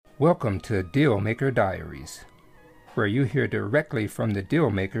Welcome to Dealmaker Diaries, where you hear directly from the deal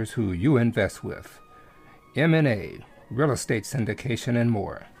makers who you invest with. M&A, real estate syndication, and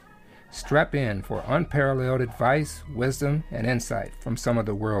more. Strap in for unparalleled advice, wisdom, and insight from some of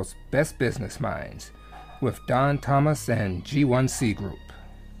the world's best business minds with Don Thomas and G1C Group.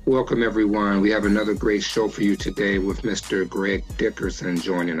 Welcome, everyone. We have another great show for you today with Mr. Greg Dickerson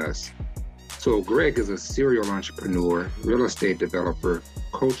joining us. So Greg is a serial entrepreneur, real estate developer,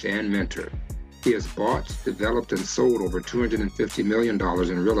 coach, and mentor. He has bought, developed, and sold over $250 million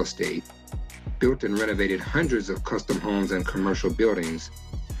in real estate, built and renovated hundreds of custom homes and commercial buildings,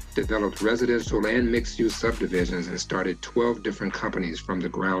 developed residential and mixed-use subdivisions, and started 12 different companies from the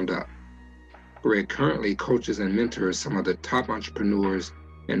ground up. Greg currently coaches and mentors some of the top entrepreneurs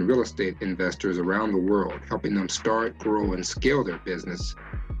and real estate investors around the world, helping them start, grow, and scale their business,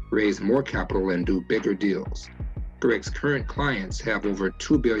 raise more capital, and do bigger deals. Greg's current clients have over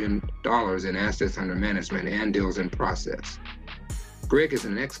 $2 billion in assets under management and deals in process. Greg is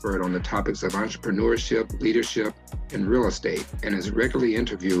an expert on the topics of entrepreneurship, leadership, and real estate, and is regularly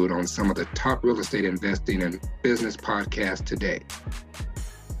interviewed on some of the top real estate investing and business podcasts today.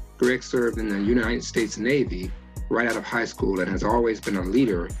 Greg served in the United States Navy right out of high school and has always been a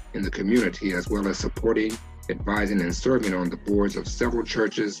leader in the community, as well as supporting, advising, and serving on the boards of several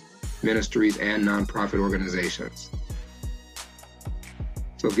churches, ministries, and nonprofit organizations.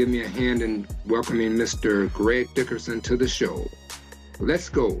 So give me a hand in welcoming Mr. Greg Dickerson to the show. Let's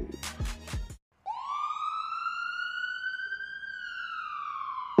go.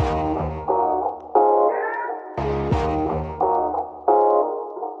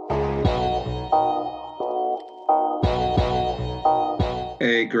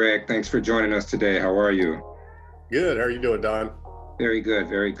 Hey, Greg, thanks for joining us today. How are you? Good. How are you doing, Don? Very good,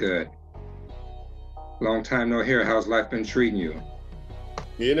 very good. Long time no hear. How's life been treating you?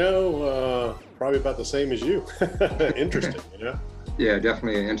 Probably about the same as you. Interesting, Yeah,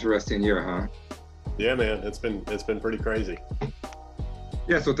 definitely an interesting year, huh? Yeah, man, it's been pretty crazy.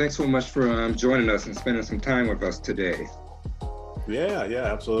 Yeah, so thanks so much for joining us and spending some time with us today. Yeah,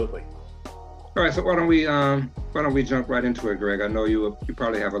 absolutely. All right, so why don't we jump right into it, Greg? I know you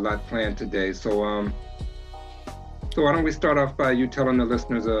probably have a lot planned today, so why don't we start off by you telling the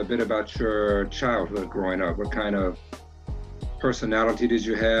listeners a bit about your childhood growing up? What kind of personality did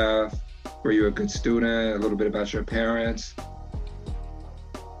you have? Were you a good student? A little bit about your parents?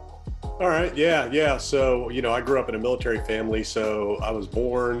 All right, yeah. So, I grew up in a military family. So I was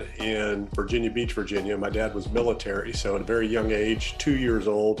born in Virginia Beach, Virginia. My dad was military. So at a very young age, 2 years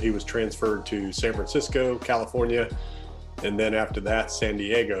old, he was transferred to San Francisco, California. And then after that, San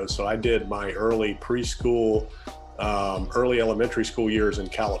Diego. So I did my early preschool, early elementary school years in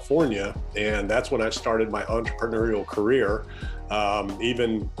California. And that's when I started my entrepreneurial career.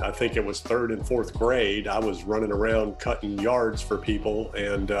 Even I think it was third and fourth grade, I was running around cutting yards for people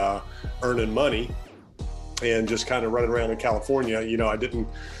and earning money and just kind of running around in California.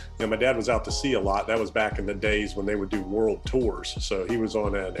 My dad was out to sea a lot. That was back in the days when they would do world tours. So he was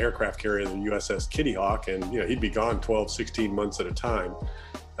on an aircraft carrier, the USS Kitty Hawk, and he'd be gone 12, 16 months at a time.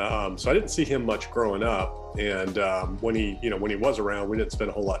 So I didn't see him much growing up. And when he was around, we didn't spend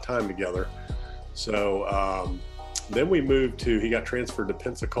a whole lot of time together. So then he got transferred to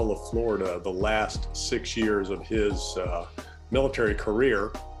Pensacola, Florida, the last 6 years of his military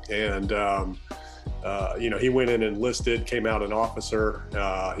career. And, he went in and enlisted, came out an officer.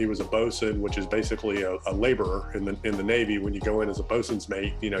 He was a bosun, which is basically a laborer in the Navy. When you go in as a bosun's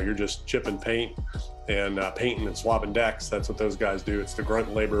mate, you're just chipping paint and painting and swabbing decks. That's what those guys do. It's the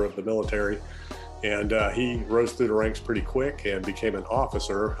grunt labor of the military. And he rose through the ranks pretty quick and became an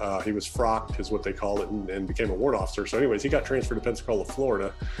officer. He was frocked, is what they call it, and became a warrant officer. So anyways, he got transferred to Pensacola,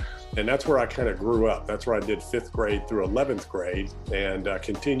 Florida. And that's where I kind of grew up. That's where I did 5th grade through 11th grade and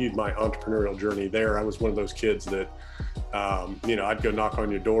continued my entrepreneurial journey there. I was one of those kids that, I'd go knock on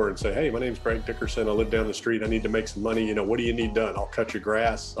your door and say, hey, my name's Greg Dickerson. I live down the street. I need to make some money. What do you need done? I'll cut your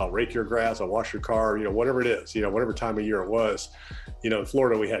grass. I'll rake your grass. I'll wash your car, whatever it is, whatever time of year it was. In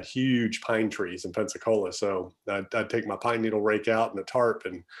Florida, we had huge pine trees in Pensacola. So I'd take my pine needle rake out and a tarp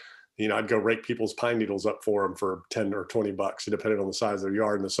and, I'd go rake people's pine needles up for them for 10 or 20 bucks, depending on the size of their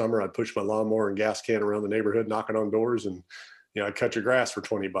yard. In the summer, I'd push my lawnmower and gas can around the neighborhood, knocking on doors, and, I'd cut your grass for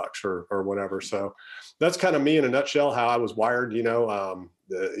 20 bucks or whatever. So that's kind of me in a nutshell, how I was wired.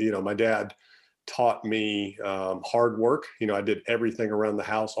 My dad taught me hard work. I did everything around the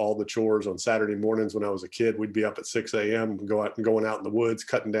house, all the chores on Saturday mornings when I was a kid. We'd be up at 6 a.m. and going out in the woods,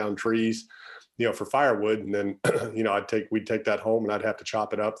 cutting down trees, for firewood. And then, we'd take that home and I'd have to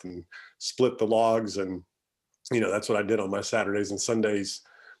chop it up and split the logs. And, that's what I did on my Saturdays and Sundays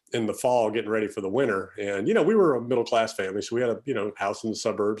in the fall getting ready for the winter. And, we were a middle class family. So we had a, house in the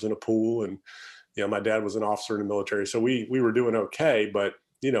suburbs and a pool. And, my dad was an officer in the military. So we were doing okay. But,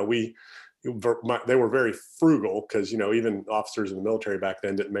 they were very frugal because, even officers in the military back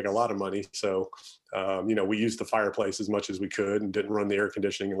then didn't make a lot of money. So, we used the fireplace as much as we could and didn't run the air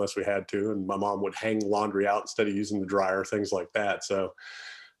conditioning unless we had to. And my mom would hang laundry out instead of using the dryer, things like that. So,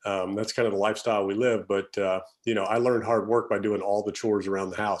 that's kind of the lifestyle we live. But, I learned hard work by doing all the chores around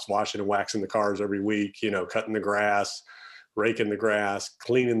the house, washing and waxing the cars every week, cutting the grass, raking the grass,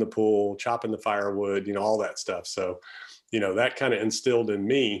 cleaning the pool, chopping the firewood, all that stuff. So, that kind of instilled in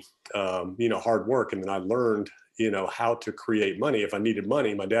me, hard work. And then I learned, how to create money. If I needed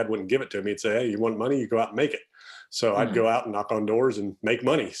money, my dad wouldn't give it to me. He'd say, hey, you want money? You go out and make it. So I'd go out and knock on doors and make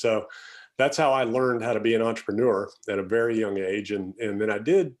money. So that's how I learned how to be an entrepreneur at a very young age. And then I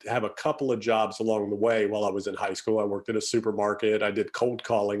did have a couple of jobs along the way while I was in high school. I worked at a supermarket. I did cold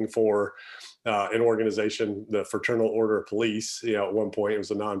calling for an organization, the Fraternal Order of Police. At one point it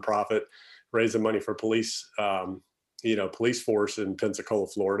was a nonprofit raising money for police, police force in Pensacola,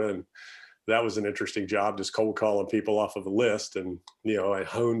 Florida. And that was an interesting job, just cold calling people off of a list. And, I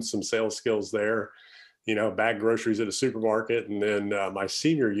honed some sales skills there, bagged groceries at a supermarket. And then my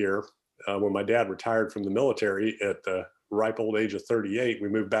senior year, when my dad retired from the military at the ripe old age of 38, we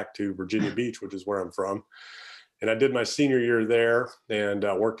moved back to Virginia Beach, which is where I'm from. And I did my senior year there and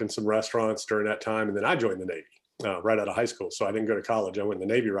worked in some restaurants during that time. And then I joined the Navy right out of high school. So I didn't go to college. I went in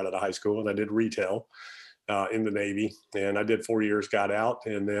the Navy right out of high school, and I did retail in the Navy. And I did 4 years, got out,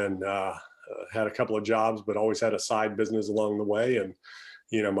 and then had a couple of jobs, but always had a side business along the way. And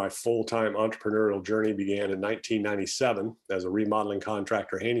my full-time entrepreneurial journey began in 1997 as a remodeling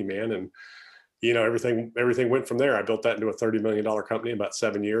contractor handyman. And, everything went from there. I built that into a $30 million company in about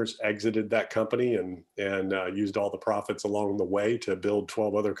 7 years, exited that company and used all the profits along the way to build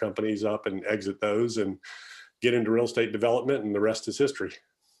 12 other companies up and exit those and get into real estate development. And the rest is history.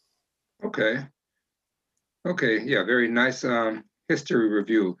 Okay. Okay. Yeah. Very nice history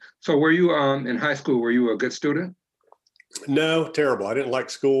review. So were you in high school, were you a good student? No, terrible. I didn't like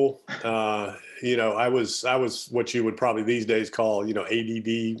school. I was what you would probably these days call,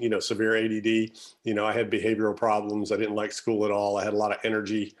 ADD, severe ADD. I had behavioral problems. I didn't like school at all. I had a lot of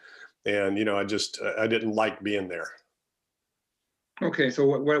energy, and, I didn't like being there. Okay. So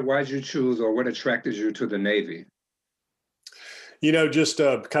why did you choose, or what attracted you to the Navy? Just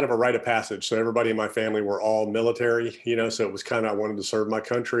kind of a rite of passage. So everybody in my family were all military, so it was kind of, I wanted to serve my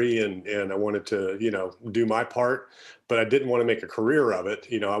country and I wanted to, do my part, but I didn't want to make a career of it.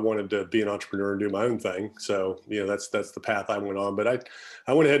 I wanted to be an entrepreneur and do my own thing. So, that's the path I went on. But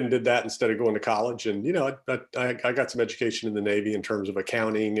I went ahead and did that instead of going to college. And, I got some education in the Navy in terms of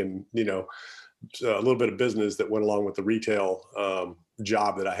accounting and, a little bit of business that went along with the retail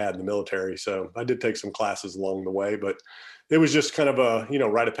job that I had in the military. So I did take some classes along the way, but it was just kind of a,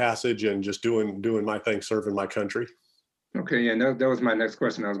 rite of passage and just doing my thing, serving my country. Okay, yeah, that was my next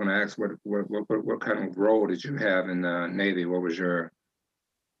question. I was going to ask what kind of role did you have in the Navy? What was your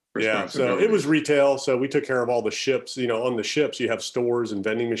responsibility? Yeah, so it was retail. So we took care of all the ships. On the ships, you have stores and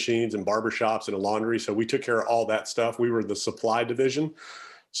vending machines and barbershops and a laundry. So we took care of all that stuff. We were the supply division.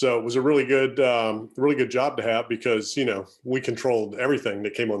 So it was a really good job to have because, we controlled everything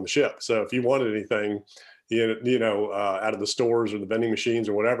that came on the ship. So if you wanted anything, out of the stores or the vending machines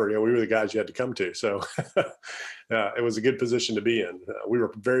or whatever, we were the guys you had to come to. So it was a good position to be in. We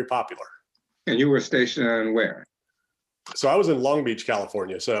were very popular. And you were stationed where? So I was in Long Beach,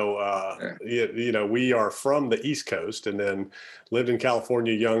 California. So, we are from the East Coast and then lived in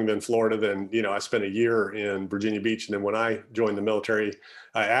California young, then Florida. Then, I spent a year in Virginia Beach. And then when I joined the military,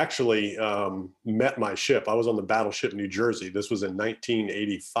 I actually met my ship. I was on the battleship New Jersey. This was in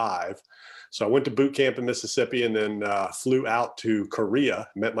 1985. So I went to boot camp in Mississippi and then flew out to Korea,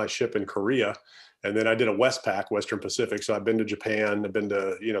 met my ship in Korea. And then I did a Westpac, Western Pacific. So I've been to Japan, I've been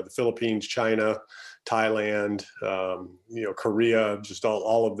to, the Philippines, China, Thailand, Korea, just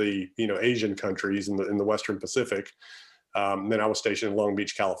all of the, Asian countries in the Western Pacific. Then I was stationed in Long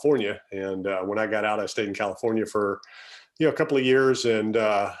Beach, California. And when I got out, I stayed in California for, a couple of years and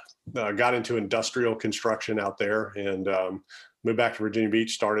got into industrial construction out there and moved back to Virginia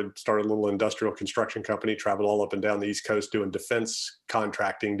Beach, started a little industrial construction company, traveled all up and down the East Coast doing defense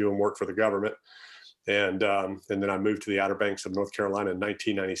contracting, doing work for the government. And then I moved to the Outer Banks of North Carolina in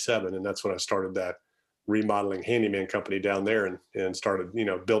 1997. And that's when I started that remodeling handyman company down there and started,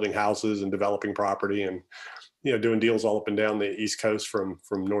 building houses and developing property and, doing deals all up and down the East Coast from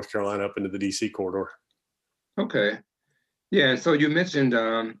North Carolina up into the DC corridor. Okay. Yeah. So you mentioned,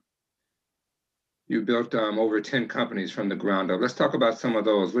 you built over 10 companies from the ground up. Let's talk about some of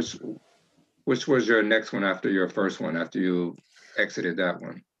those. Which was your next one after your first one, after you exited that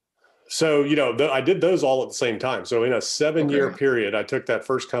one? So, I did those all at the same time. So in a 7-year Okay. period, I took that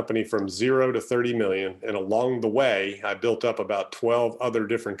first company from 0 to 30 million. And along the way, I built up about 12 other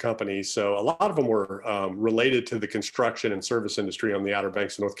different companies. So a lot of them were related to the construction and service industry on the Outer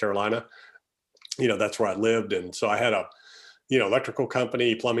Banks of North Carolina. That's where I lived. And so I had a, electrical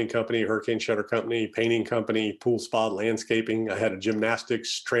company, plumbing company, hurricane shutter company, painting company, pool spa, landscaping. I had a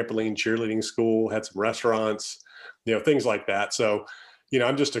gymnastics, trampoline, cheerleading school, had some restaurants, things like that. So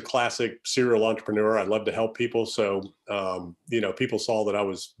I'm just a classic serial entrepreneur. I love to help people. So, people saw that I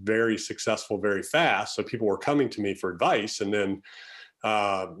was very successful very fast. So people were coming to me for advice. And then,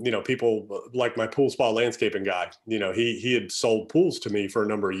 people like my pool spa landscaping guy, he had sold pools to me for a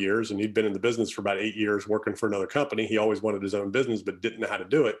number of years, and he'd been in the business for about 8 years working for another company. He always wanted his own business, but didn't know how to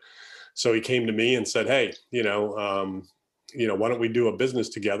do it. So he came to me and said, hey, why don't we do a business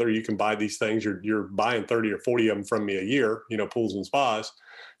together? You can buy these things. You're buying 30 or 40 of them from me a year, pools and spas.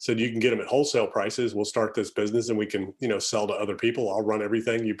 Said you can get them at wholesale prices. We'll start this business and we can, sell to other people. I'll run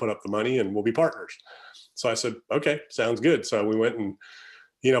everything. You put up the money and we'll be partners. So I said, okay, sounds good. So we went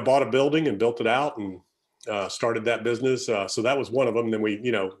and, bought a building and built it out and started that business. So that was one of them. Then we,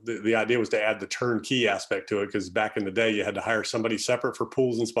 the idea was to add the turnkey aspect to it, because back in the day, you had to hire somebody separate for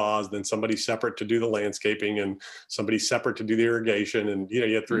pools and spas, then somebody separate to do the landscaping, and somebody separate to do the irrigation. And,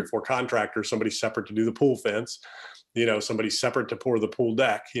 you had 3 or 4 contractors, somebody separate to do the pool fence, somebody separate to pour the pool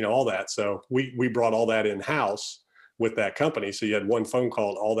deck, all that. So we brought all that in-house with that company. So you had one phone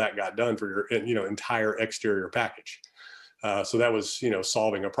call, all that got done for your, entire exterior package. So that was,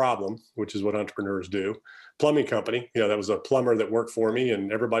 solving a problem, which is what entrepreneurs do. Plumbing company, that was a plumber that worked for me,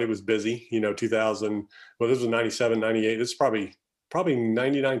 and everybody was busy, 2000, well, this was 97, 98. This is probably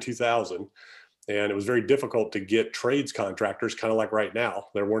 99, 2000. And it was very difficult to get trades contractors, kind of like right now.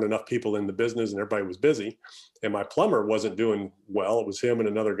 There weren't enough people in the business and everybody was busy. And my plumber wasn't doing well. It was him and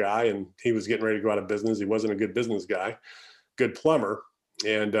another guy, and he was getting ready to go out of business. He wasn't a good business guy, good plumber.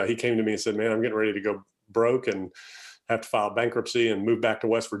 And he came to me and said, man, I'm getting ready to go broke and have to file bankruptcy and move back to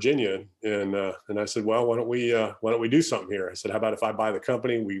West Virginia. And I said, well, why don't we do something here? I said, how about if I buy the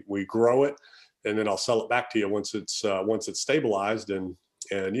company, we grow it, and then I'll sell it back to you once it's stabilized, and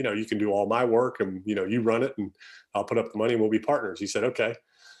you can do all my work, and you run it, and I'll put up the money and we'll be partners. He said, okay.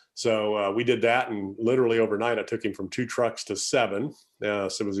 So we did that, and literally overnight, I took him from 2 trucks to 7. So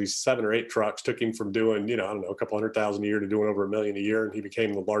it was these 7 or 8 trucks. Took him from doing, I don't know, a couple $100,000 a year to doing over $1 million a year, and he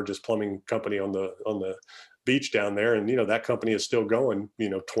became the largest plumbing company on the beach down there. And that company is still going,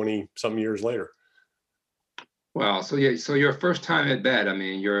 20 some years later. Wow. So yeah. So your first time at bat, I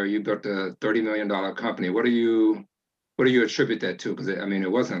mean, you built a $30 million company. What do you attribute that to? Because I mean,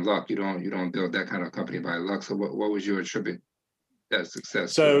 it wasn't luck. You don't build that kind of company by luck. So what would you attribute that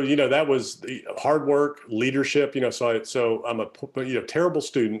success So, to? that was the hard work, leadership, so I'm a terrible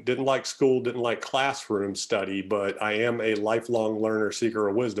student, didn't like school, didn't like classroom study, but I am a lifelong learner, seeker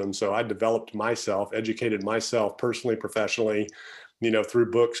of wisdom. So I developed myself, educated myself personally, professionally,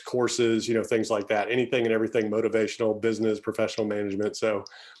 through books, courses, things like that, anything and everything, motivational, business, professional management. So,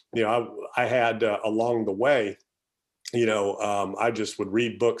 I had along the way, I just would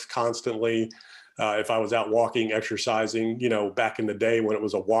read books constantly. If I was out walking, exercising, back in the day when it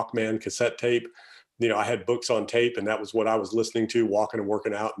was a Walkman cassette tape, I had books on tape, and that was what I was listening to, walking and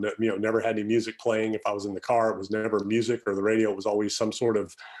working out. And, never had any music playing. If I was in the car, it was never music, or the radio. It was always some sort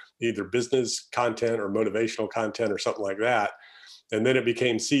of either business content or motivational content or something like that. And then it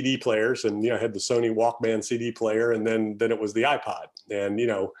became CD players, and I had the Sony Walkman CD player, and then it was the iPod. And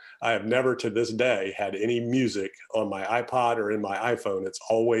I have never to this day had any music on my iPod or in my iPhone. It's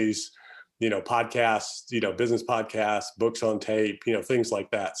always podcasts, business podcasts, books on tape, things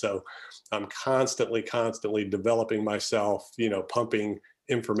like that. So I'm constantly developing myself, pumping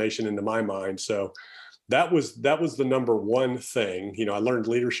information into my mind. So that was the number one thing. I learned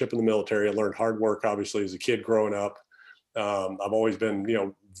leadership in the military. I learned hard work, obviously, as a kid growing up. I've always been,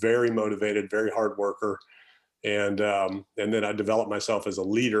 very motivated, very hard worker. And then I developed myself as a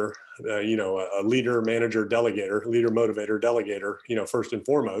leader, a leader, manager, delegator, leader, motivator, delegator, first and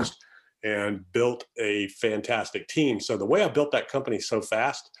foremost, and built a fantastic team. So the way I built that company so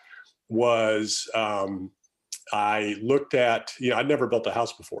fast was I looked at, I'd never built a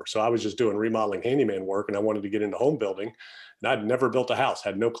house before. So I was just doing remodeling handyman work, and I wanted to get into home building, and I'd never built a house,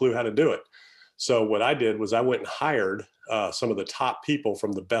 had no clue how to do it. So what I did was I went and hired some of the top people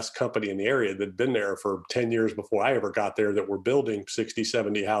from the best company in the area that had been there for 10 years before I ever got there, that were building 60,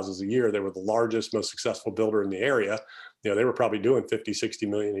 70 houses a year. They were the largest, most successful builder in the area. They were probably doing 50, 60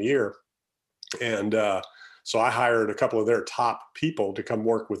 million a year. And so I hired a couple of their top people to come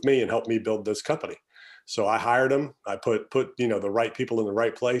work with me and help me build this company. So I hired them. I put the right people in the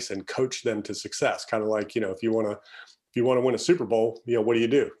right place and coach them to success. Kind of like, if you want to win a Super Bowl, what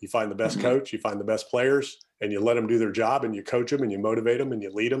do? You find the best coach, you find the best players, and you let them do their job, and you coach them, and you motivate them, and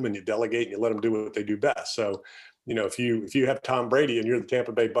you lead them, and you delegate, and you let them do what they do best. So, if you have Tom Brady and you're the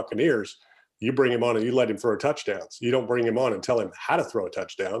Tampa Bay Buccaneers, you bring him on and you let him throw touchdowns. You don't bring him on and tell him how to throw a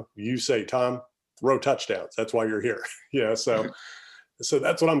touchdown. You say, Tom, throw touchdowns. That's why you're here. So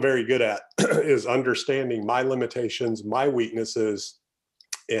that's what I'm very good at is understanding my limitations, my weaknesses,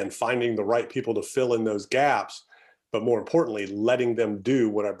 and finding the right people to fill in those gaps. But more importantly, letting them do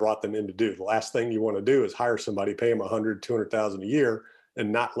what I brought them in to do. The last thing you want to do is hire somebody, pay them 100, 200,000 a year,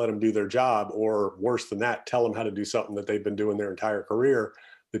 and not let them do their job, or worse than that, tell them how to do something that they've been doing their entire career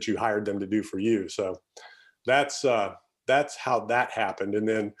that you hired them to do for you. So that's how that happened. And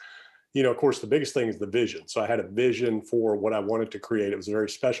then, of course, the biggest thing is the vision. So I had a vision for what I wanted to create. It was a very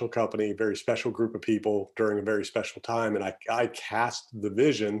special company, very special group of people during a very special time. And I cast the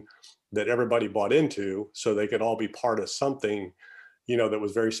vision that everybody bought into so they could all be part of something, that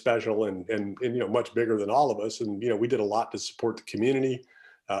was very special and much bigger than all of us. And, we did a lot to support the community.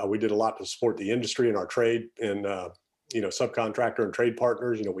 We did a lot to support the industry and our trade and, subcontractor and trade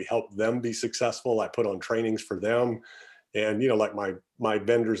partners. We helped them be successful. I put on trainings for them. And, like my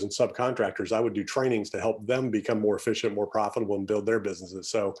vendors and subcontractors, I would do trainings to help them become more efficient, more profitable, and build their businesses.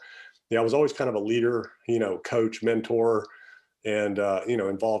 So, I was always kind of a leader, coach, mentor, and,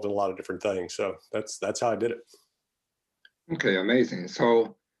 involved in a lot of different things. So that's how I did it. Okay, amazing.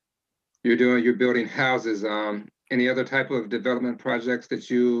 So you're building houses. Any other type of development projects that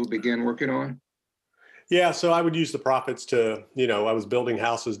you began working on? Yeah, so I would use the profits to, I was building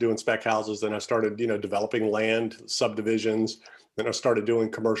houses, doing spec houses, then I started, developing land, subdivisions, then I started doing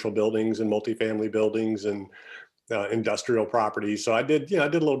commercial buildings and multifamily buildings and industrial properties. So I did a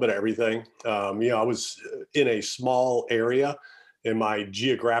little bit of everything. I was in a small area, and my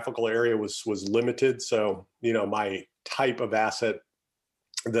geographical area was limited. So, my type of asset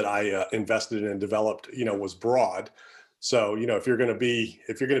that I invested in and developed, was broad. So, if you're going to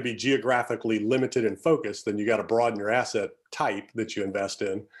be geographically limited and focused, then you got to broaden your asset type that you invest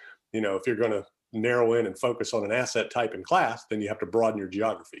in. If you're going to narrow in and focus on an asset type and class, then you have to broaden your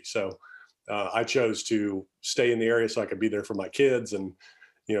geography. So I chose to stay in the area so I could be there for my kids and,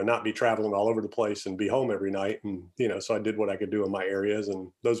 not be traveling all over the place and be home every night. And, so I did what I could do in my areas.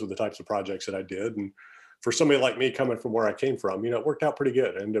 And those were the types of projects that I did. And for somebody like me coming from where I came from, it worked out pretty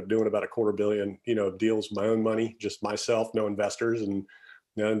good. I ended up doing about $250 million, of deals, my own money, just myself, no investors. And,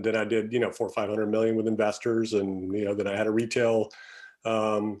 then I did, 400 or 500 million with investors. And, then I had a retail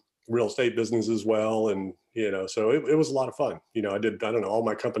real estate business as well. And, so it was a lot of fun. I don't know, all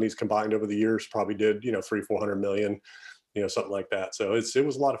my companies combined over the years probably did, 300-400 million, something like that. So it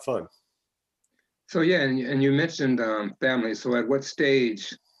was a lot of fun. So, yeah. And you mentioned family. So at what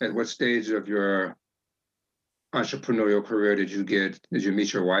stage of your entrepreneurial career did you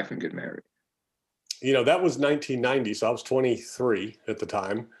meet your wife and get married? That was 1990. So I was 23 at the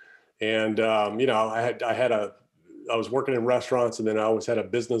time. And, I was working in restaurants, and then I always had a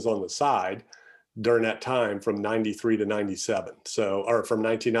business on the side during that time from 93 to 97. Or from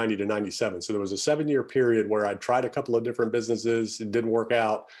 1990 to 97. So there was a 7-year period where I tried a couple of different businesses. It didn't work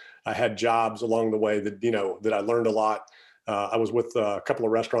out. I had jobs along the way that, that I learned a lot. I was with a couple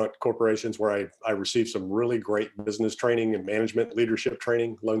of restaurant corporations where I received some really great business training and management leadership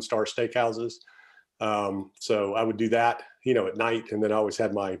training, Lone Star Steakhouses. So I would do that, at night. And then I always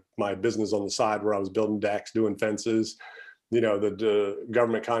had my business on the side where I was building decks, doing fences, the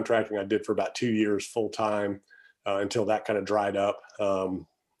government contracting I did for about 2 years full time until that kind of dried up.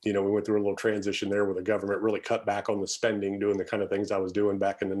 We went through a little transition there where the government really cut back on the spending, doing the kind of things I was doing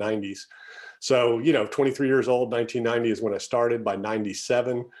back in the 90s. So, 23 years old, 1990 is when I started. By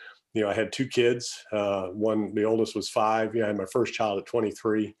 97, I had 2 kids. The oldest was 5. I had my first child at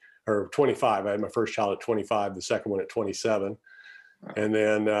 23 or 25. I had my first child at 25, the second one at 27. And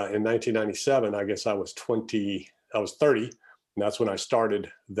then in 1997, I guess I was 30. And that's when I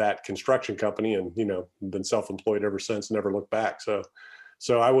started that construction company, and, been self-employed ever since, never looked back.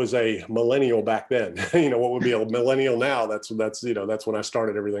 So I was a millennial back then. What would be a millennial now? That's when I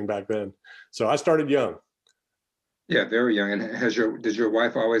started everything back then. So I started young. Yeah, very young. And did your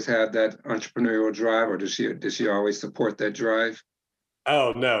wife always have that entrepreneurial drive, or did she always support that drive?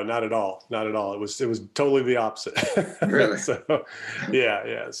 Oh, no, not at all. Not at all. It was totally the opposite. Really? So,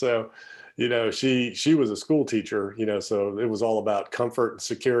 yeah. So, she was a school teacher, so it was all about comfort and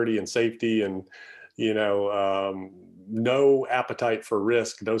security and safety and, no appetite for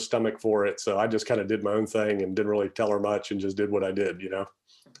risk, no stomach for it. So I just kind of did my own thing and didn't really tell her much and just did what I did,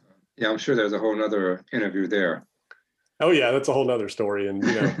 Yeah, I'm sure there's a whole nother interview there. Oh yeah, that's a whole nother story. And,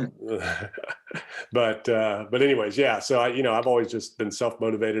 but anyways, yeah. So I've always just been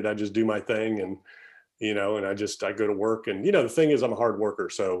self-motivated. I just do my thing and, and I go to work and, the thing is I'm a hard worker.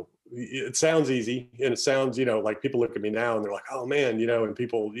 So it sounds easy and it sounds, like people look at me now and they're like, oh man, and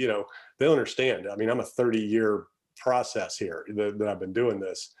people, they'll understand. I mean, I'm a 30-year process here that I've been doing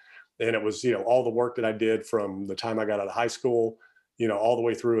this. And it was, all the work that I did from the time I got out of high school, all the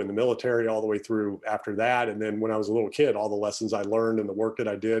way through in the military, all the way through after that. And then when I was a little kid, all the lessons I learned and the work that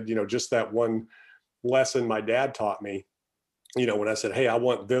I did, just that one lesson my dad taught me, when I said, hey, I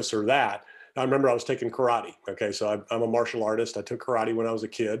want this or that. I remember I was taking karate. Okay. So I'm a martial artist. I took karate when I was a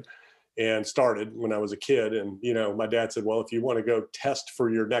kid and started when I was a kid. And, my dad said, well, if you want to go test for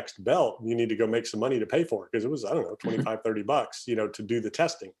your next belt, you need to go make some money to pay for it. Cause it was, I don't know, 25, $30, to do the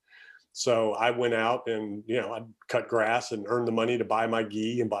testing. So I went out and, I'd cut grass and earn the money to buy my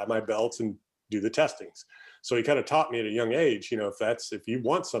gi and buy my belts and do the testings. So he kind of taught me at a young age, if you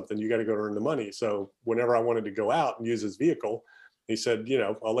want something, you got to go earn the money. So whenever I wanted to go out and use his vehicle, he said,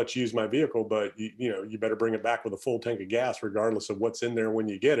 I'll let you use my vehicle, but you better bring it back with a full tank of gas, regardless of what's in there when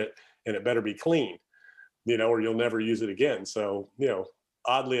you get it. And it better be clean, or you'll never use it again. So,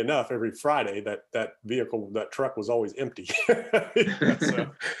 oddly enough, every Friday that truck was always empty.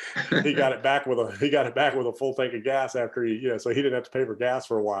 So he got it back with a full tank of gas after so he didn't have to pay for gas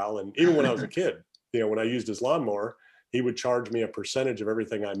for a while. And even when I was a kid, when I used his lawnmower, he would charge me a percentage of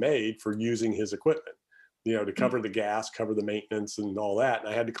everything I made for using his equipment, to cover the gas, cover the maintenance and all that. And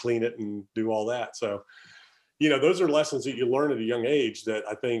I had to clean it and do all that. So, those are lessons that you learn at a young age that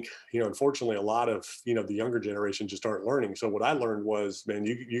I think, unfortunately, a lot of, the younger generation just aren't learning. So what I learned was, man,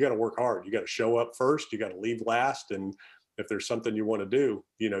 you got to work hard. You got to show up first. You got to leave last. And if there's something you want to do,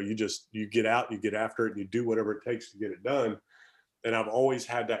 you get out, you get after it, and you do whatever it takes to get it done. And I've always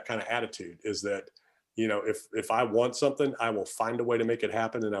had that kind of attitude is that, if I want something, I will find a way to make it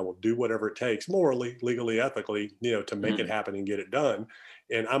happen and I will do whatever it takes morally, legally, ethically, to make it happen and get it done.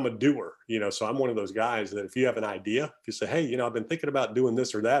 And I'm a doer, so I'm one of those guys that if you have an idea, if you say, hey, I've been thinking about doing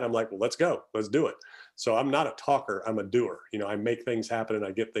this or that, I'm like, well, let's go, let's do it. So I'm not a talker, I'm a doer. I make things happen and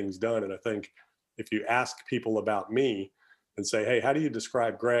I get things done. And I think if you ask people about me and say, hey, how do you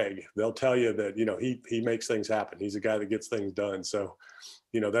describe Greg? They'll tell you that, he makes things happen. He's a guy that gets things done. So,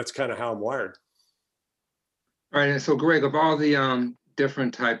 that's kind of how I'm wired. All right. And so, Greg, of all the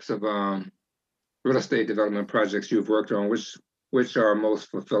different types of real estate development projects you've worked on, which are most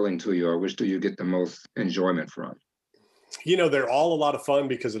fulfilling to you, or which do you get the most enjoyment from? They're all a lot of fun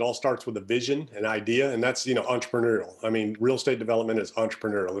because it all starts with a vision, an idea, and that's, entrepreneurial. I mean, real estate development is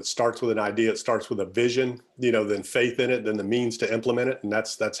entrepreneurial. It starts with an idea, it starts with a vision, then faith in it, then the means to implement it. And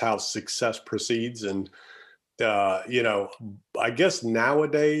that's how success proceeds. And, I guess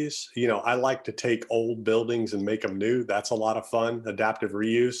nowadays, I like to take old buildings and make them new. That's a lot of fun, adaptive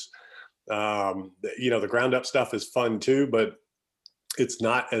reuse. The ground up stuff is fun too, but it's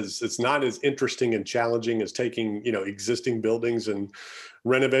not as interesting and challenging as taking, existing buildings and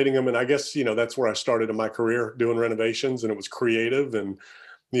renovating them. And I guess, that's where I started in my career doing renovations, and it was creative and,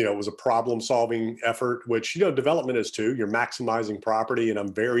 it was a problem solving effort, which, development is too. You're maximizing property, and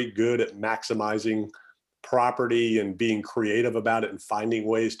I'm very good at maximizing property and being creative about it and finding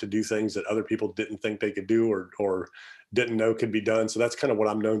ways to do things that other people didn't think they could do or didn't know could be done. So that's kind of what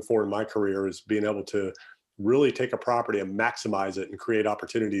I'm known for in my career, is being able to really take a property and maximize it and create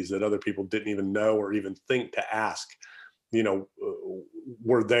opportunities that other people didn't even know or even think to ask,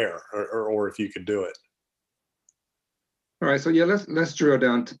 were there or if you could do it. All right, so yeah, let's drill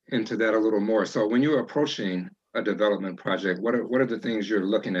down into that a little more. So when you're approaching a development project, what are the things you're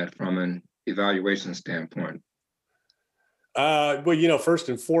looking at from an evaluation standpoint? Well, first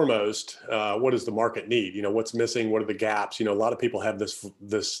and foremost, what does the market need? What's missing? What are the gaps? A lot of people have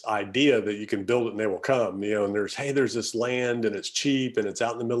this idea that you can build it and they will come, and there's this land and it's cheap and it's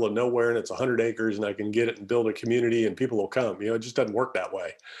out in the middle of nowhere and it's 100 acres and I can get it and build a community and people will come. It just doesn't work that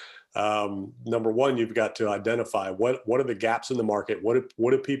way. Number one, you've got to identify what are the gaps in the market? What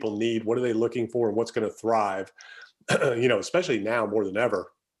do people need? What are they looking for? And what's going to thrive? Especially now more than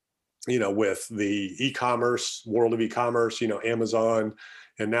ever. With the e-commerce, world of e-commerce, Amazon,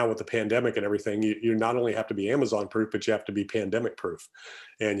 and now with the pandemic and everything, you not only have to be Amazon proof, but you have to be pandemic proof.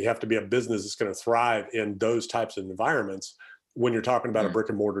 And you have to be a business that's going to thrive in those types of environments when you're talking about a brick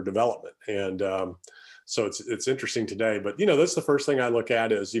and mortar development. And So it's interesting today, but that's the first thing I look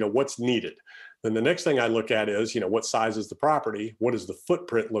at is, what's needed. Then the next thing I look at is, what size is the property? What does the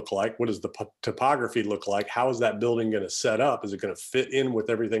footprint look like? What does the topography look like? How is that building going to set up? Is it going to fit in with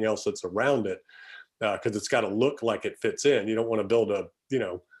everything else that's around it? Because it's got to look like it fits in. You don't want to build a,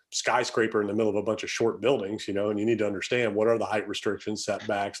 skyscraper in the middle of a bunch of short buildings, and you need to understand what are the height restrictions,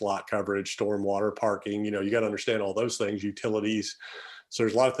 setbacks, lot coverage, stormwater, parking. You got to understand all those things, utilities. So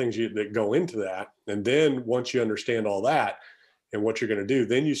there's a lot of things that go into that. And then once you understand all that and what you're going to do,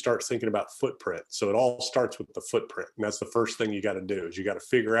 then you start thinking about footprint. So it all starts with the footprint. And that's the first thing you got to do is you got to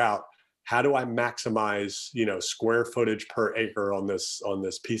figure out, how do I maximize, square footage per acre on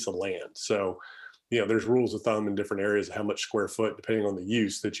this piece of land? So, there's rules of thumb in different areas of how much square foot, depending on the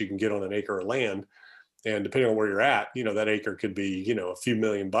use, that you can get on an acre of land. And depending on where you're at, that acre could be, a few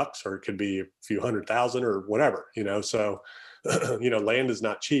 $1,000,000, or it could be a few 100,000 or whatever, so, land is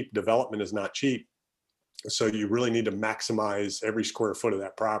not cheap. Development is not cheap. So you really need to maximize every square foot of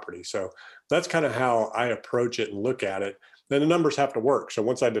that property. So that's kind of how I approach it and look at it. Then the numbers have to work. So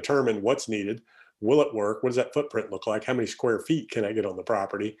once I determine what's needed, will it work? What does that footprint look like? How many square feet can I get on the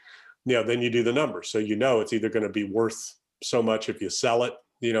property? Then you do the numbers. So it's either going to be worth so much if you sell it,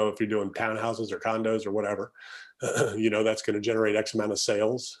 if you're doing townhouses or condos or whatever, that's going to generate X amount of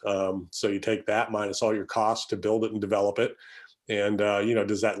sales. So you take that minus all your costs to build it and develop it. And,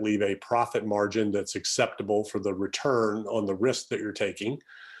 does that leave a profit margin that's acceptable for the return on the risk that you're taking?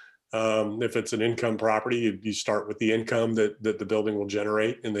 If it's an income property, you start with the income that the building will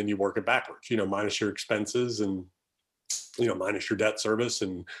generate, and then you work it backwards, minus your expenses and, minus your debt service.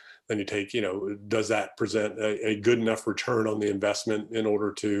 And then you take, does that present a good enough return on the investment in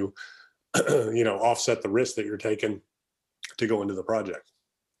order to, offset the risk that you're taking to go into the project?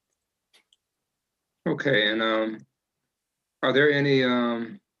 Okay. And are there any,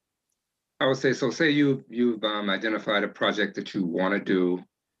 I would say, so say you've identified a project that you want to do,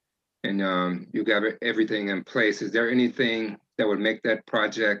 and you got everything in place. Is there anything that would make that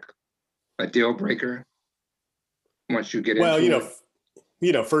project a deal breaker once you get into it?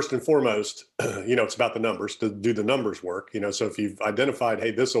 First and foremost, it's about the numbers. To do the numbers work? So if you've identified,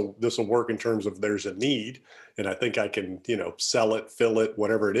 hey, this will work in terms of there's a need, and I think I can, sell it, fill it,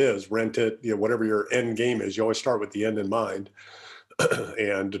 whatever it is, rent it, whatever your end game is. You always start with the end in mind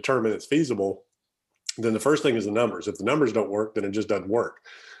and determine it's feasible. Then the first thing is the numbers. If the numbers don't work, then it just doesn't work.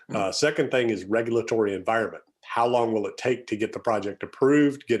 Second thing is regulatory environment. How long will it take to get the project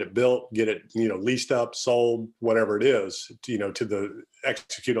approved, get it built, get it, leased up, sold, whatever it is, to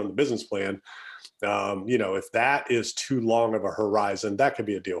execute on the business plan. If that is too long of a horizon, that could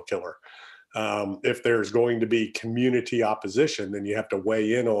be a deal killer. If there's going to be community opposition, then you have to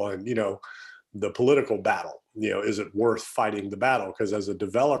weigh in on, the political battle. Is it worth fighting the battle? Because as a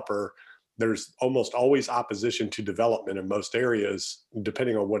developer, there's almost always opposition to development in most areas,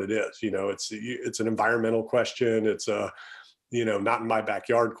 depending on what it is. It's an environmental question. It's a, not in my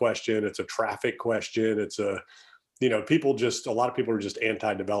backyard question. It's a traffic question. It's a, a lot of people are just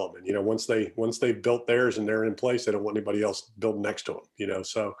anti-development. Once they've built theirs and they're in place, they don't want anybody else building next to them.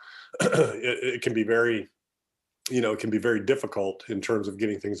 So it can be very, it can be very difficult in terms of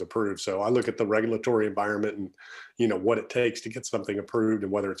getting things approved. So I look at the regulatory environment and, what it takes to get something approved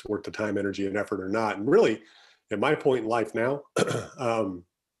and whether it's worth the time, energy, and effort or not. And really, at my point in life now,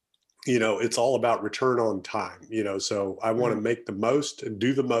 it's all about return on time, so I want to make the most and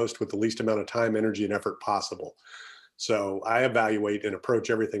do the most with the least amount of time, energy, and effort possible. So I evaluate and approach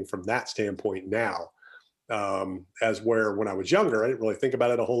everything from that standpoint now. As where when I was younger, I didn't really think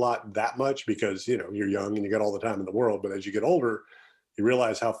about it a whole lot that much because, you're young and you got all the time in the world. But as you get older, you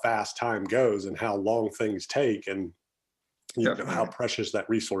realize how fast time goes and how long things take and how precious that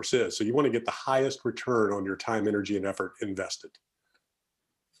resource is. So you want to get the highest return on your time, energy, and effort invested.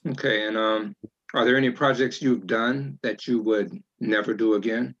 Okay. And are there any projects you've done that you would never do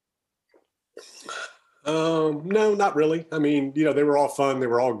again? No, not really. I mean, they were all fun. They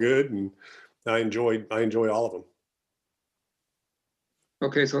were all good. And I enjoy all of them.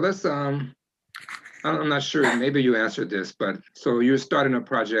 Okay, so let's I'm not sure, maybe you answered this, but so you're starting a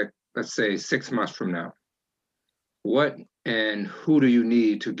project, let's say 6 months from now. What and who do you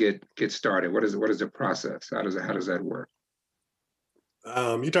need to get started? What is the process? How does that work?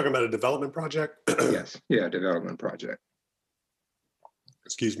 You talking about a development project? Yes, yeah, development project.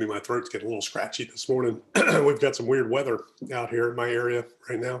 Excuse me, my throat's getting a little scratchy this morning. We've got some weird weather out here in my area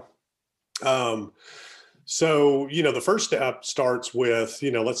right now. So, the first step starts with,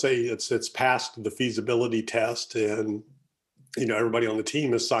 let's say it's passed the feasibility test and, everybody on the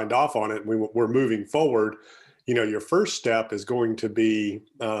team has signed off on it and we're moving forward. your first step is going to be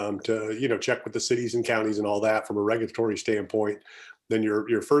to check with the cities and counties and all that from a regulatory standpoint. Then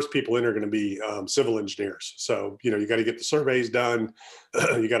your first people in are going to be civil engineers. So you got to get the surveys done.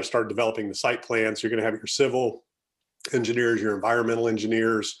 You got to start developing the site plans. You're going to have your civil engineers, your environmental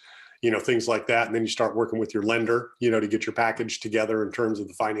engineers, things like that. And then you start working with your lender, to get your package together in terms of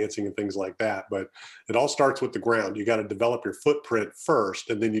the financing and things like that. But it all starts with the ground. You got to develop your footprint first,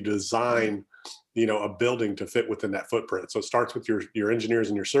 and then you design, a building to fit within that footprint. So it starts with your engineers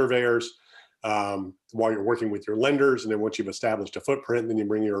and your surveyors while you're working with your lenders. And then once you've established a footprint, then you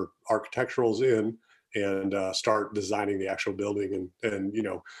bring your architecturals in and start designing the actual building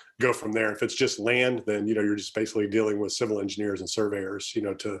and go from there. If it's just land, then you're just basically dealing with civil engineers and surveyors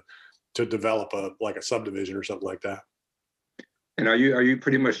to develop a subdivision or something like that. And are you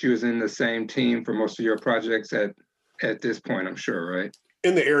pretty much using the same team for most of your projects at this point, I'm sure, right?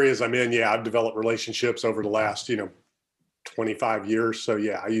 In the areas I'm in, yeah, I've developed relationships over the last 25 years. So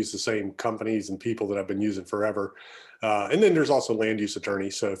yeah, I use the same companies and people that I've been using forever. And then there's also land use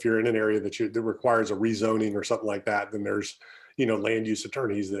attorneys. So if you're in an area that requires a rezoning or something like that, then there's land use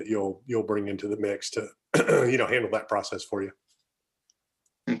attorneys that you'll bring into the mix to handle that process for you.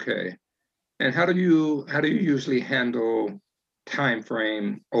 Okay. And how do you usually handle time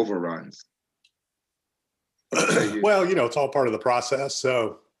frame overruns? Well, it's all part of the process.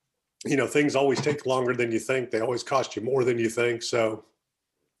 So things always take longer than you think. They always cost you more than you think. So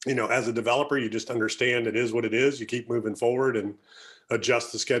as a developer, you just understand it is what it is. You keep moving forward and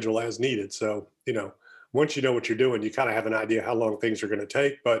adjust the schedule as needed. So, once you know what you're doing, you kind of have an idea how long things are going to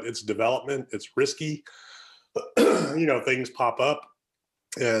take, but it's development, it's risky. Things pop up.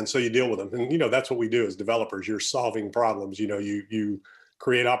 And so you deal with them. And, that's what we do as developers. You're solving problems. You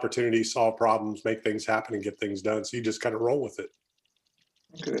create opportunities, solve problems, make things happen and get things done. So you just kind of roll with it.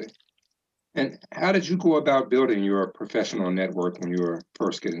 Okay. And how did you go about building your professional network when you were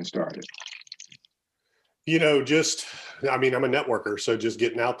first getting started? I'm a networker. So just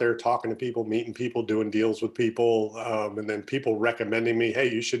getting out there, talking to people, meeting people, doing deals with people, and then people recommending me,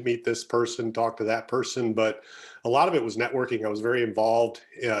 hey, you should meet this person, talk to that person. But a lot of it was networking. I was very involved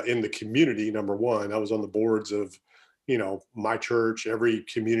in the community, number one. I was on the boards of, my church, every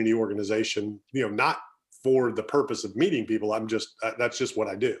community organization, not for the purpose of meeting people. That's just what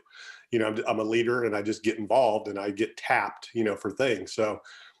I do. I'm a leader and I just get involved and I get tapped, for things. So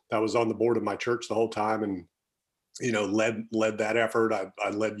I was on the board of my church the whole time and, led that effort. I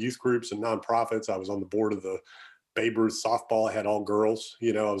led youth groups and nonprofits. I was on the board of the Babe Ruth softball. I had all girls.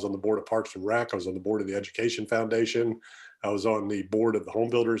 I was on the board of Parks and Rec. I was on the board of the Education Foundation. I was on the board of the Home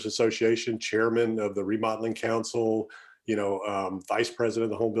Builders Association, chairman of the Remodeling Council, vice president of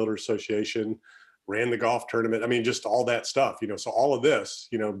the Home Builders Association, ran the golf tournament. I mean, just all that stuff, so all of this,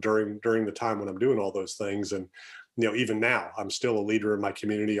 during the time when I'm doing all those things. And, even now I'm still a leader in my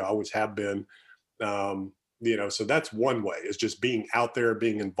community. I always have been, so that's one way, is just being out there,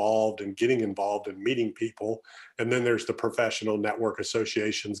 being involved and getting involved and meeting people. And then there's the professional network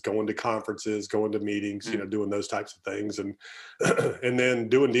associations, going to conferences, going to meetings, doing those types of things and, and then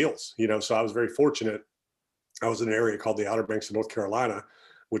doing deals, so I was very fortunate. I was in an area called the Outer Banks of North Carolina,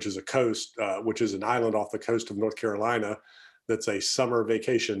 which is which is an island off the coast of North Carolina. That's a summer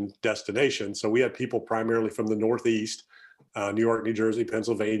vacation destination. So we had people primarily from the Northeast, New York, New Jersey,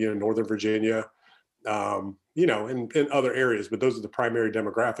 Pennsylvania, Northern Virginia, and other areas, but those are the primary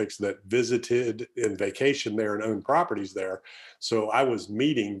demographics that visited and vacation there and owned properties there. So I was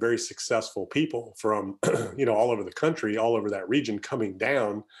meeting very successful people from, all over the country, all over that region, coming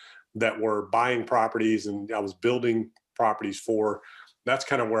down, that were buying properties, and I was building properties for. That's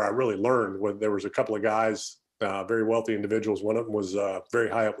kind of where I really learned. When there was a couple of guys, very wealthy individuals. One of them was very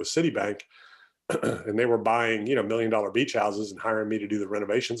high up with Citibank, and they were buying, $1 million beach houses and hiring me to do the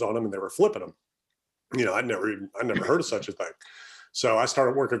renovations on them, and they were flipping them. I never heard of such a thing. So I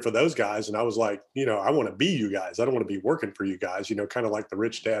started working for those guys, and I was like, I want to be you guys. I don't want to be working for you guys, kind of like the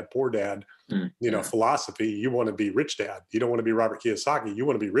rich dad, poor dad, philosophy. You want to be rich dad. You don't want to be Robert Kiyosaki. You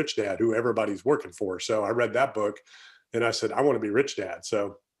want to be rich dad, who everybody's working for. So I read that book and I said, I want to be rich dad.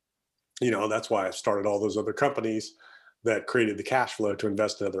 So, that's why I started all those other companies that created the cash flow to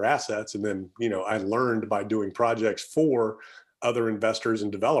invest in other assets. And then, I learned by doing projects for other investors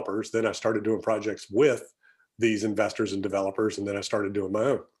and developers. Then I started doing projects with these investors and developers, and then I started doing my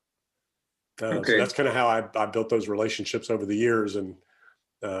own. Okay. So that's kind of how I built those relationships over the years. And,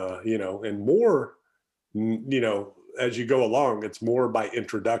 and more, as you go along, it's more by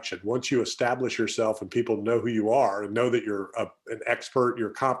introduction. Once you establish yourself and people know who you are and know that you're an expert, you're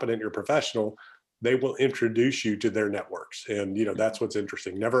competent, you're professional, they will introduce you to their networks. And, that's what's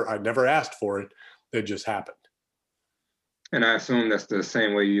interesting. I never asked for it. It just happened. And I assume that's the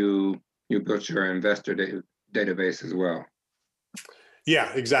same way you built your investor database as well.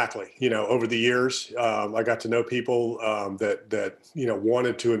 Yeah, exactly. Over the years, I got to know people that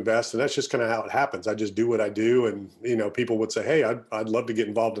wanted to invest, and that's just kind of how it happens. I just do what I do, and people would say, "Hey, I'd love to get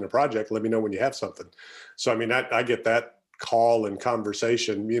involved in a project. Let me know when you have something." So I mean, I get that call and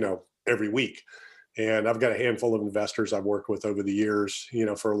conversation, every week, and I've got a handful of investors I've worked with over the years,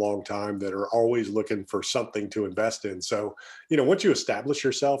 for a long time that are always looking for something to invest in. So once you establish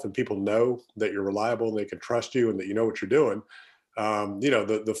yourself and people know that you're reliable and they can trust you and that you know what you're doing,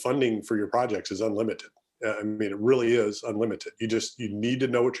 the funding for your projects is unlimited. I mean, it really is unlimited. You need to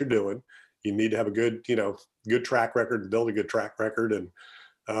know what you're doing. You need to have a good track record and build a good track record. And,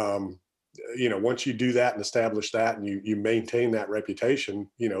 once you do that and establish that and you maintain that reputation,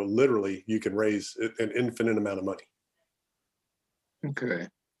 literally you can raise an infinite amount of money. Okay.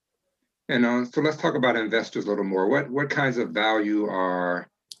 And so let's talk about investors a little more. What kinds of value are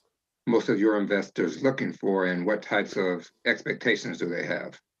most of your investors looking for, and what types of expectations do they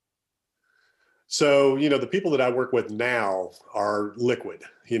have? So, the people that I work with now are liquid,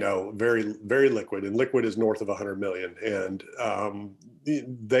 very, very liquid, and liquid is north of 100 million. And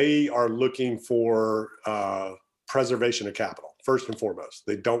they are looking for preservation of capital, first and foremost.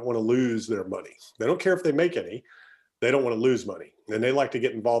 They don't want to lose their money. They don't care if they make any. They don't want to lose money. And they like to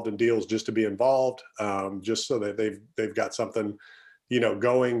get involved in deals just to be involved, just so that they've got something,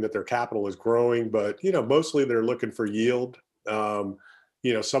 going, that their capital is growing. But, mostly they're looking for yield.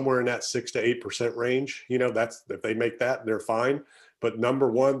 Somewhere in that 6 to 8% range. That's, if they make that, they're fine. But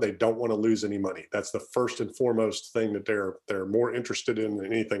number one, they don't want to lose any money. That's the first and foremost thing that they're more interested in than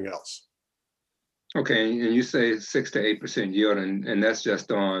anything else. Okay, and you say 6 to 8% yield, and that's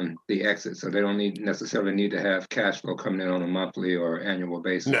just on the exit. So they don't necessarily need to have cash flow coming in on a monthly or annual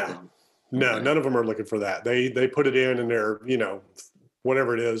basis. No, Okay. none of them are looking for that. They put it in and they're,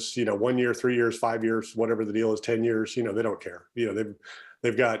 whatever it is, 1 year, 3 years, 5 years, whatever the deal is, 10 years, they don't care.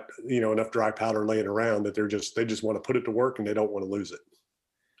 They've got, enough dry powder laying around that they just want to put it to work and they don't want to lose it.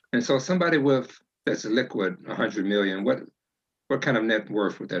 And so somebody that's liquid, 100 million, what kind of net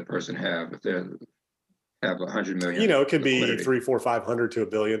worth would that person have if they have 100 million? It could be liquidity? 3, 4, 500 to a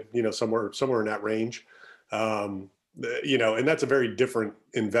billion, somewhere in that range. And that's a very different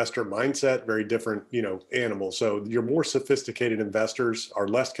investor mindset, very different, animal. So your more sophisticated investors are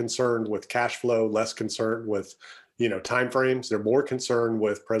less concerned with cash flow, less concerned with, timeframes. They're more concerned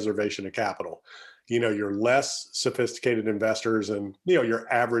with preservation of capital. Your less sophisticated investors and,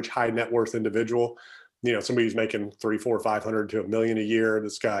 your average high net worth individual, somebody who's making 3, 4, 500 to a million a year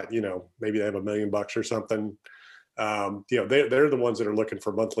that's got, maybe they have $1 million or something. They're the ones that are looking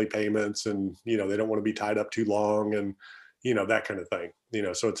for monthly payments and, they don't want to be tied up too long and, that kind of thing.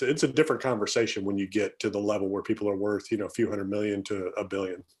 So it's a different conversation when you get to the level where people are worth, a few hundred million to $1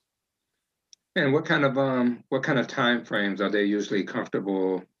 billion. And what kind of time frames are they usually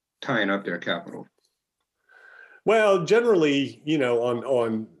comfortable tying up their capital? Well, generally,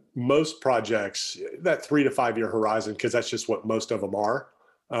 on most projects, that 3 to 5 year horizon, because that's just what most of them are.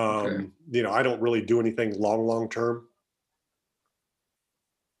 Okay. I don't really do anything long term.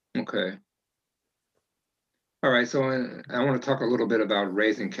 Okay. All right. So I want to talk a little bit about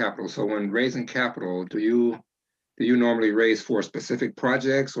raising capital. So when raising capital, do you normally raise for specific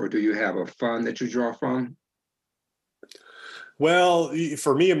projects, or do you have a fund that you draw from? Well,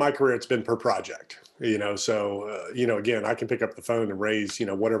 for me in my career, it's been per project. So again, I can pick up the phone and raise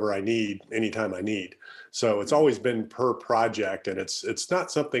whatever I need anytime I need. So it's always been per project, and it's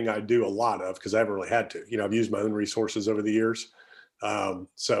not something I do a lot of because I haven't really had to. I've used my own resources over the years.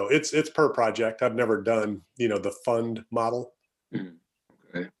 So it's per project. I've never done the fund model.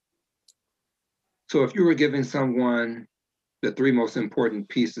 Okay. So if you were giving someone the 3 most important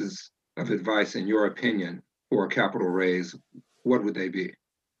pieces of advice, in your opinion, for a capital raise, what would they be?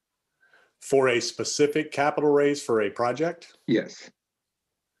 For a specific capital raise for a project? Yes.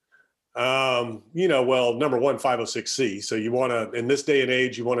 Well, number one, 506C. So you want to, in this day and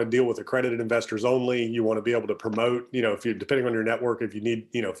age, you want to deal with accredited investors only. You want to be able to promote, if you, depending on your network, if you need,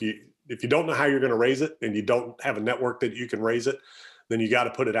 if you don't know how you're going to raise it and you don't have a network that you can raise it, then you got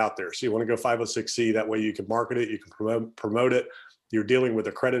to put it out there. So you want to go 506C. That way you can market it, you can promote it. You're dealing with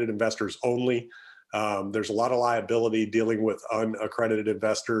accredited investors only. There's a lot of liability dealing with unaccredited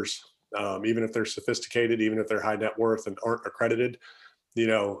investors, even if they're sophisticated, even if they're high net worth and aren't accredited.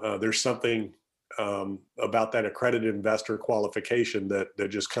 There's something about that accredited investor qualification that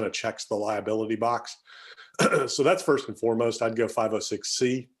just kind of checks the liability box. So that's first and foremost. I'd go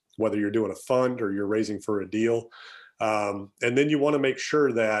 506C, whether you're doing a fund or you're raising for a deal. And then you want to make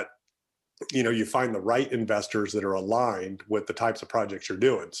sure that you find the right investors that are aligned with the types of projects you're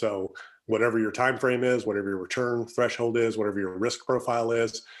doing. So whatever your time frame is, whatever your return threshold is, whatever your risk profile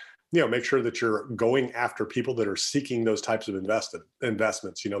is, make sure that you're going after people that are seeking those types of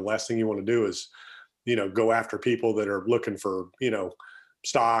investments. Last thing you want to do is, go after people that are looking for,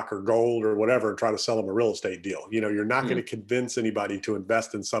 stock or gold or whatever and try to sell them a real estate deal. You're not going to convince anybody to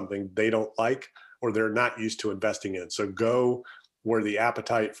invest in something they don't like or they're not used to investing in. So go where the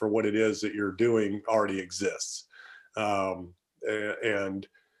appetite for what it is that you're doing already exists. And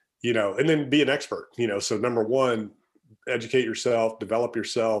then be an expert, so number one, educate yourself, develop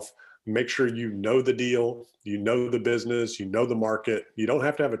yourself, make sure you know the deal, you know the business, you know the market. You don't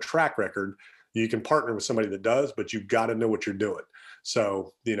have to have a track record. You can partner with somebody that does, but you've got to know what you're doing.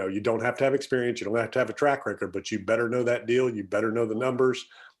 So, you don't have to have experience. You don't have to have a track record, but you better know that deal. You better know the numbers.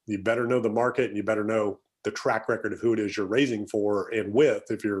 You better know the market, and you better know the track record of who it is you're raising for and with,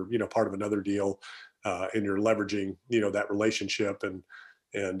 if you're, part of another deal, and you're leveraging, that relationship and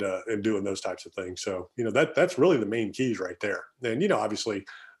doing those types of things. So, that's really the main keys right there. And, obviously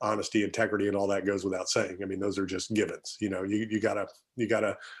honesty, integrity, and all that goes without saying. I mean, those are just givens. You gotta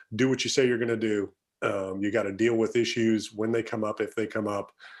do what you say you're going to do. You got to deal with issues when they come up, if they come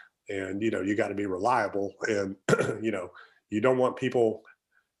up, and, you got to be reliable. And, you don't want people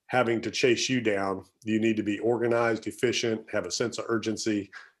having to chase you down. You need to be organized, efficient, have a sense of urgency,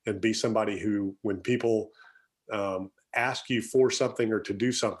 and be somebody who, when people ask you for something or to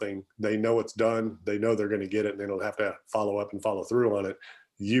do something, they know it's done, they know they're going to get it, and they don't have to follow up and follow through on it.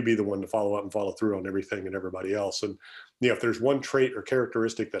 You be the one to follow up and follow through on everything and everybody else. And, if there's one trait or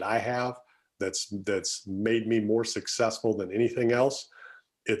characteristic that I have that's made me more successful than anything else,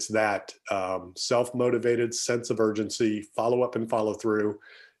 it's that self-motivated sense of urgency, follow up and follow through.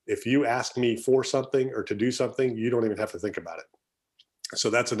 If you ask me for something or to do something, you don't even have to think about it. So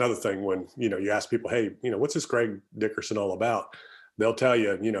that's another thing when, you ask people, hey, what's this Greg Dickerson all about? They'll tell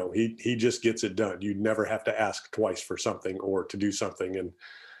you, he just gets it done. You never have to ask twice for something or to do something. And,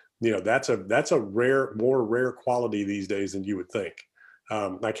 that's a more rare quality these days than you would think.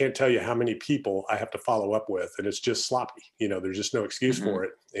 I can't tell you how many people I have to follow up with, and it's just sloppy. There's just no excuse for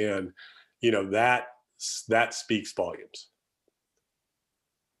it. And, that speaks volumes.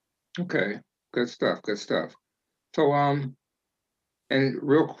 Okay. Good stuff. Good stuff. So, and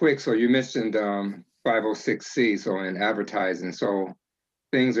real quick, so you mentioned 506C, so in advertising. So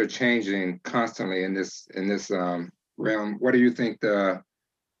things are changing constantly in this realm. What do you think the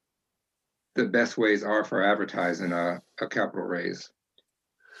best ways are for advertising a capital raise?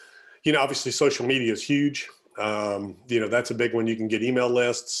 Obviously social media is huge. That's a big one. You can get email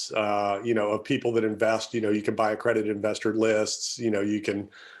lists, of people that invest. You can buy accredited investor lists. You can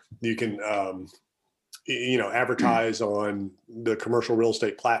advertise on the commercial real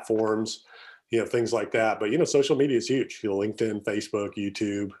estate platforms, things like that. But, social media is huge, LinkedIn, Facebook,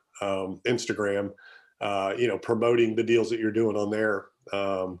 YouTube, Instagram, promoting the deals that you're doing on there,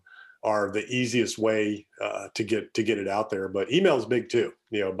 are the easiest way to get it out there. But email is big too,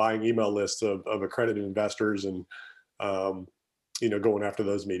 buying email lists of accredited investors and, going after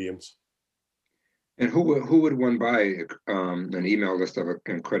those mediums. And who would one buy an email list of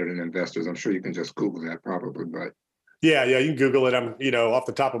accredited investors? I'm sure you can just Google that probably, but yeah, you can Google it. I'm, off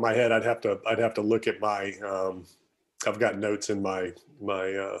the top of my head, I'd have to look at my. I've got notes in my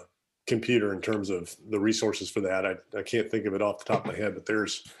computer in terms of the resources for that. I can't think of it off the top of my head, but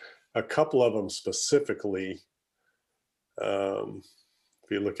there's a couple of them specifically.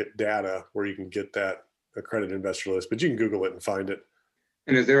 If you look at data where you can get that accredited investor list, but you can Google it and find it.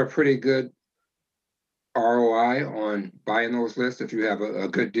 And is there a pretty good ROI on buying those lists if you have a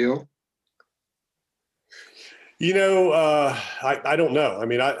good deal? I don't know. I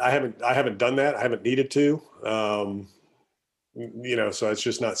mean, I haven't done that. I haven't needed to. So it's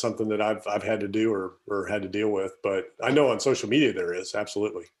just not something that I've had to do or had to deal with. But I know on social media there is,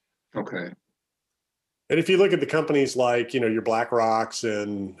 absolutely. Okay. And if you look at the companies like, your BlackRocks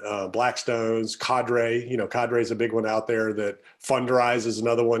and Blackstones, Cadre, Cadre is a big one out there. That Fundrise is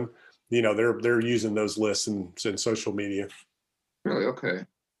another one. They're using those lists in social media. Really? Okay.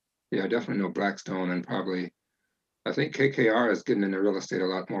 Yeah, I definitely know Blackstone, and probably, I think KKR is getting into real estate a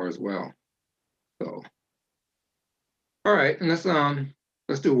lot more as well. So, all right, and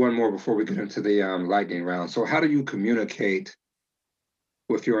let's do one more before we get into the lightning round. So, how do you communicate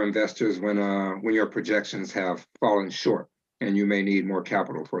with your investors when your projections have fallen short and you may need more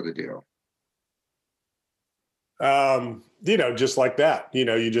capital for the deal? Just like that.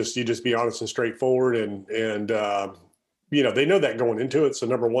 You just be honest and straightforward, and they know that going into it. So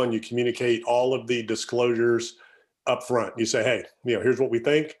number one, you communicate all of the disclosures up front. You say, hey, here's what we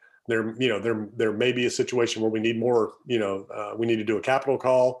think. there may be a situation where we need more, we need to do a capital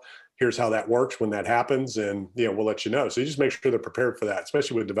call. Here's how that works when that happens. And, we'll let you know. So you just make sure they're prepared for that,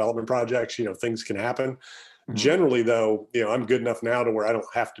 especially with development projects, things can happen. Generally, though, I'm good enough now to where I don't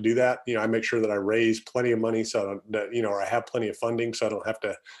have to do that. I make sure that I raise plenty of money so that, or I have plenty of funding so I don't have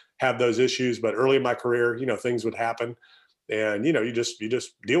to have those issues. But early in my career, things would happen, and you just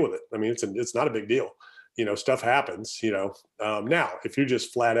deal with it. I mean, it's not a big deal. Stuff happens. Now if you're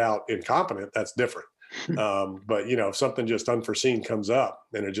just flat out incompetent, that's different. But if something just unforeseen comes up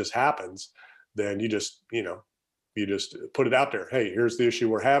and it just happens, then you just put it out there. Hey, here's the issue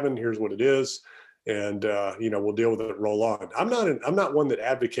we're having. Here's what it is. And we'll deal with it, roll on. I'm not one that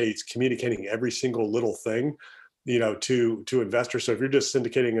advocates communicating every single little thing, to investors. So if you're just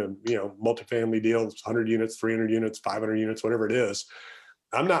syndicating a, multifamily deal, 100 units, 300 units, 500 units, whatever it is,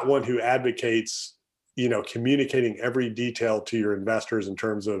 I'm not one who advocates, communicating every detail to your investors in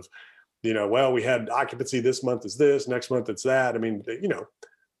terms of, well, we had occupancy this month is this, next month it's that. I mean,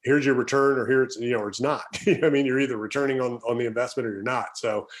 here's your return, or here it's, or it's not. I mean, you're either returning on the investment or you're not.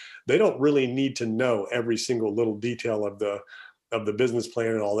 So they don't really need to know every single little detail of the business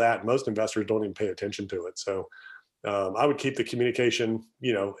plan and all that. Most investors don't even pay attention to it. So I would keep the communication,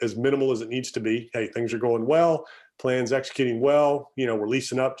 as minimal as it needs to be. Hey, things are going well, plans executing well, we're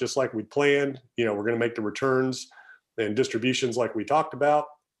leasing up just like we planned, we're going to make the returns and distributions like we talked about.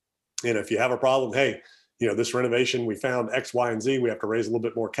 And if you have a problem, hey, this renovation, we found X, Y, and Z. We have to raise a little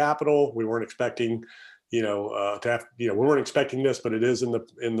bit more capital. We weren't expecting, to have, we weren't expecting this, but it is in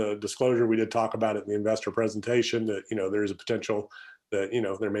the disclosure. We did talk about it in the investor presentation that, there's a potential that,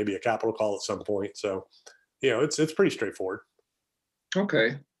 there may be a capital call at some point. So, it's pretty straightforward.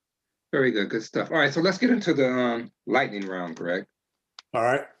 Okay. Very good. Good stuff. All right. So let's get into the lightning round, Greg. All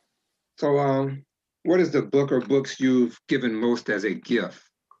right. So what is the book or books you've given most as a gift?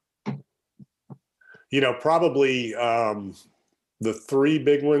 Probably the three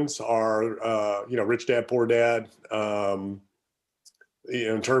big ones are, Rich Dad, Poor Dad, in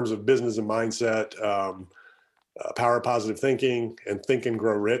terms of business and mindset, Power of Positive Thinking, and Think and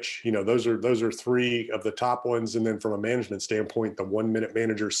Grow Rich. Those are three of the top ones. And then from a management standpoint, the 1 Minute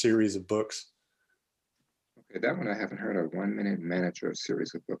Manager series of books. Okay, that one I haven't heard of. 1 Minute Manager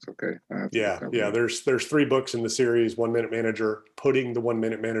series of books. Okay. Yeah. There's three books in the series: 1 Minute Manager, Putting the 1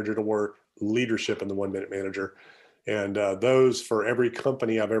 Minute Manager to Work, Leadership in the 1 Minute Manager. And those, for every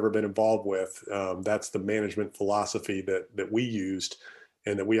company I've ever been involved with, that's the management philosophy that we used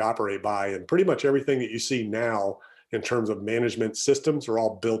and that we operate by. And pretty much everything that you see now in terms of management systems are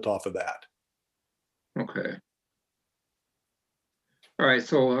all built off of that. Okay. All right.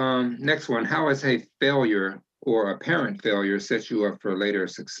 So next one, how has a failure or apparent failure set you up for later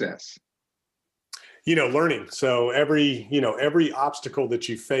success? Learning. So every obstacle that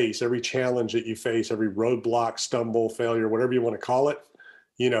you face, every challenge that you face, every roadblock, stumble, failure, whatever you want to call it,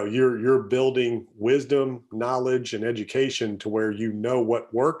 you're building wisdom, knowledge, and education to where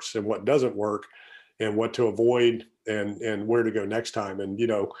what works and what doesn't work, and what to avoid and where to go next time. And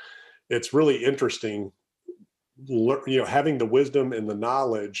it's really interesting. Having the wisdom and the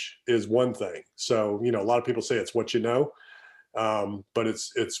knowledge is one thing. So a lot of people say it's what you know, but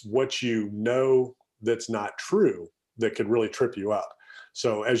it's what you know that's not true that could really trip you up.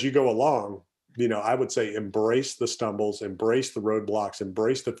 So as you go along, I would say embrace the stumbles, embrace the roadblocks,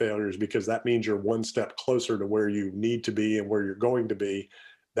 embrace the failures, because that means you're one step closer to where you need to be and where you're going to be.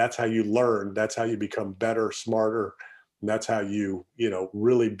 That's how you learn. That's how you become better, smarter. And that's how you,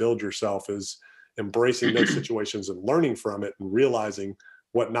 really build yourself, is embracing those situations and learning from it and realizing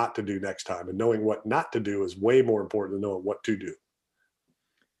what not to do next time. And knowing what not to do is way more important than knowing what to do.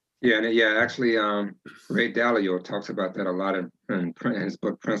 Yeah, actually, Ray Dalio talks about that a lot in his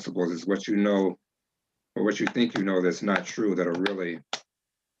book Principles. Is what you know or what you think you know that's not true that'll really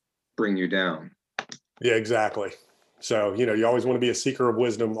bring you down. Yeah, exactly. So, you always want to be a seeker of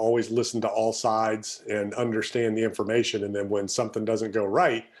wisdom, always listen to all sides and understand the information. And then when something doesn't go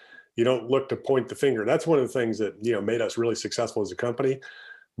right, you don't look to point the finger. That's one of the things that, made us really successful as a company.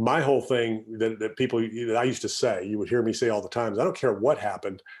 My whole thing that people, that I used to say, you would hear me say all the time, is I don't care what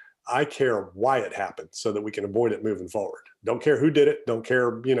happened. I care why it happened so that we can avoid it moving forward. Don't care who did it. Don't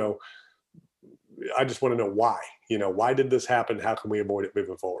care, I just want to know why. Why did this happen? How can we avoid it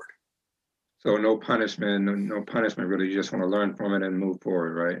moving forward? So no punishment really. You just want to learn from it and move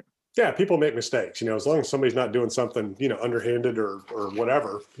forward, right? Yeah, people make mistakes, as long as somebody's not doing something, underhanded or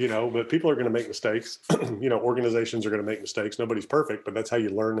whatever, but people are going to make mistakes. Organizations are going to make mistakes. Nobody's perfect, but that's how you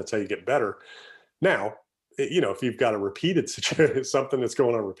learn. That's how you get better. Now, if you've got a repeated situation, something that's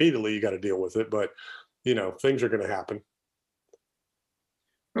going on repeatedly, you got to deal with it. But, things are going to happen.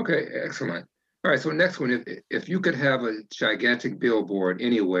 Okay, excellent. All right, so next one, if you could have a gigantic billboard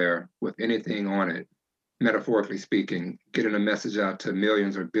anywhere with anything on it, metaphorically speaking, getting a message out to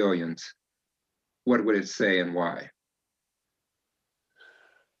millions or billions, what would it say and why?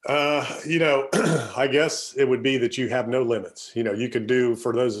 I guess it would be that you have no limits. You can do,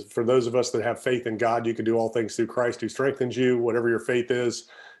 for those of us that have faith in God, you can do all things through Christ who strengthens you, whatever your faith is,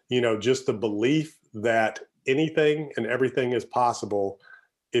 just the belief that anything and everything is possible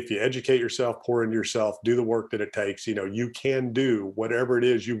if you educate yourself, pour into yourself, do the work that it takes. You can do whatever it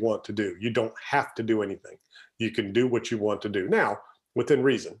is you want to do. You don't have to do anything. You can do what you want to do. Now, within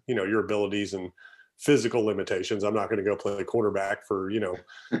reason, your abilities and physical limitations. I'm not going to go play quarterback for,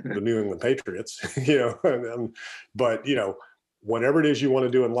 the New England Patriots, but whatever it is you want to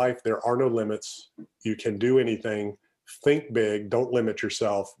do in life, there are no limits. You can do anything. Think big. Don't limit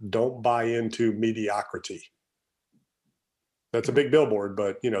yourself. Don't buy into mediocrity. That's a big billboard,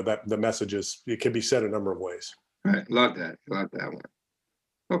 but that the message it can be said a number of ways. Right, love that one.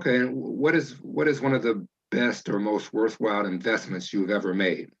 Okay, and what is one of the best or most worthwhile investments you've ever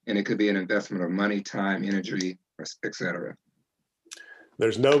made? And it could be an investment of money, time, energy, etc.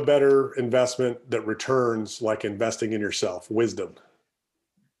 There's no better investment that returns like investing in yourself. Wisdom.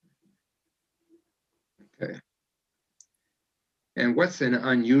 Okay. And what's an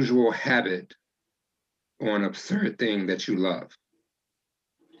unusual habit or an absurd thing that you love?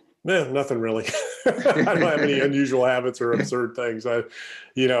 Nothing really. I don't have any unusual habits or absurd things. I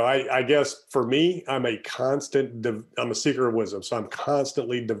guess for me, I'm a seeker of wisdom. So I'm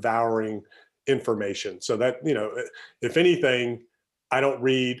constantly devouring information. So that, if anything, I don't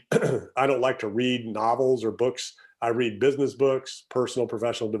read, I don't like to read novels or books. I read business books, personal,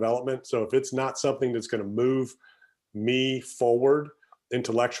 professional development. So if it's not something that's going to move me forward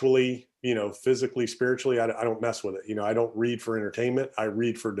intellectually, physically, spiritually, I don't mess with it. I don't read for entertainment. I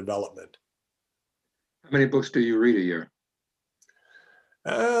read for development. How many books do you read a year?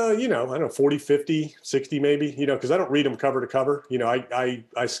 I don't know, 40, 50, 60 maybe, because I don't read them cover to cover.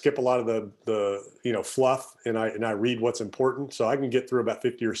 I skip a lot of the fluff and I read what's important. So I can get through about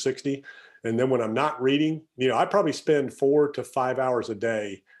 50 or 60. And then when I'm not reading, I probably spend 4 to 5 hours a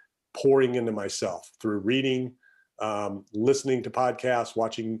day pouring into myself through reading, listening to podcasts,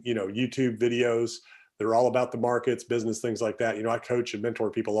 watching, YouTube videos. They're all about the markets, business, things like that. I coach and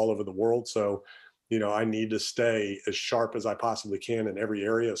mentor people all over the world. So, I need to stay as sharp as I possibly can in every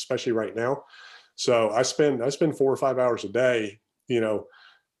area, especially right now. So I spend 4 or 5 hours a day,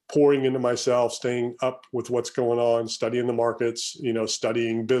 pouring into myself, staying up with what's going on, studying the markets,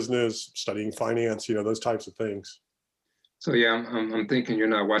 studying business, studying finance, those types of things. So yeah, I'm thinking you're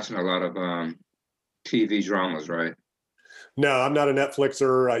not watching a lot of TV dramas, right? No, I'm not a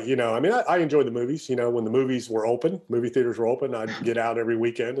Netflixer. I enjoy the movies. When the movies were open, movie theaters were open, I'd get out every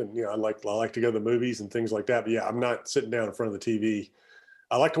weekend, and I like to go to the movies and things like that. But yeah, I'm not sitting down in front of the TV.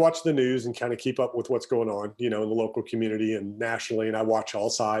 I like to watch the news and kind of keep up with what's going on, in the local community and nationally. And I watch all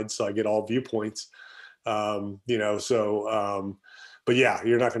sides, so I get all viewpoints. But yeah,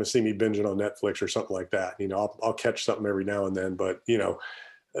 you're not going to see me binging on Netflix or something like that. I'll catch something every now and then. But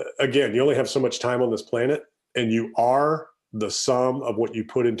again, you only have so much time on this planet, and you are the sum of what you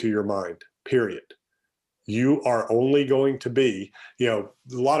put into your mind, period. You are only going to be, a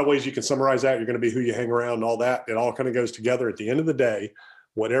lot of ways you can summarize that. You're going to be who you hang around and all that. It all kind of goes together. At the end of the day,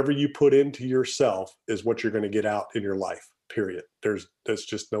 whatever you put into yourself is what you're going to get out in your life, period. There's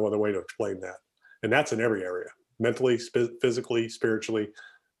just no other way to explain that. And that's in every area, mentally, physically, spiritually,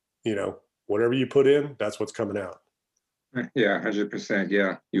 whatever you put in, that's what's coming out. Yeah, 100%.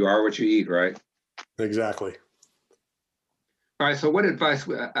 Yeah. You are what you eat, right? Exactly. All right. So what advice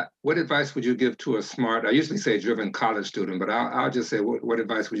would you give to a smart, I usually say driven college student, but I'll just say, what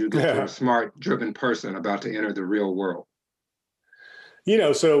advice would you give to a smart, driven person about to enter the real world?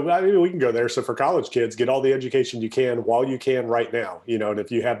 So we can go there. So for college kids, get all the education you can while you can right now, and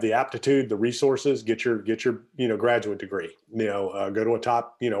if you have the aptitude, the resources, get your graduate degree, go to a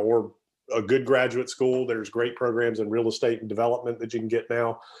top, or a good graduate school. There's great programs in real estate and development that you can get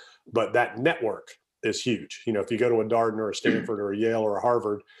now, but that network is huge. If you go to a Darden or a Stanford or a Yale or a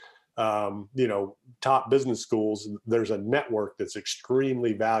Harvard, top business schools, there's a network that's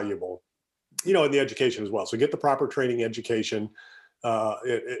extremely valuable, in the education as well. So get the proper training education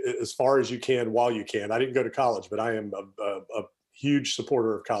as far as you can while you can. I didn't go to college, but I am a huge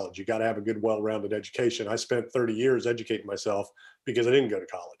supporter of college. You got to have a good, well-rounded education. I spent 30 years educating myself because I didn't go to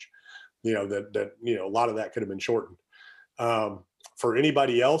college. A lot of that could have been shortened. For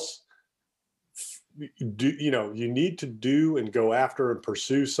anybody else, you need to do and go after and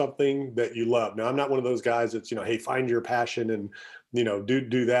pursue something that you love. Now, I'm not one of those guys that's, hey, find your passion and,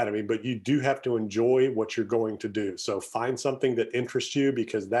 do that. I mean, but you do have to enjoy what you're going to do. So find something that interests you,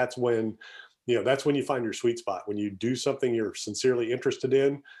 because that's when you find your sweet spot. When you do something you're sincerely interested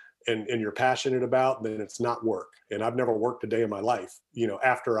in and you're passionate about, then it's not work. And I've never worked a day in my life,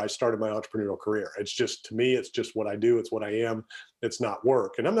 after I started my entrepreneurial career. It's just, to me, it's just what I do. It's what I am. It's not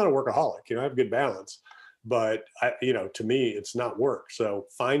work. And I'm not a workaholic, I have good balance, but to me, it's not work. So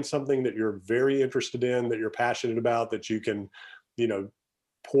find something that you're very interested in, that you're passionate about, that you can,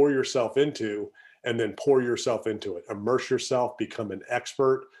 pour yourself into, and then pour yourself into it. Immerse yourself, become an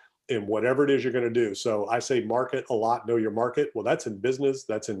expert in whatever it is you're going to do. So I say market a lot, know your market. Well, that's in business,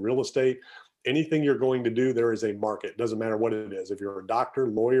 that's in real estate. Anything you're going to do, there is a market. Doesn't matter what it is. If you're a doctor,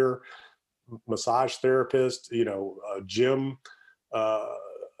 lawyer, massage therapist, gym,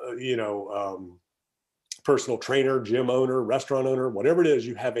 personal trainer, gym owner, restaurant owner, whatever it is,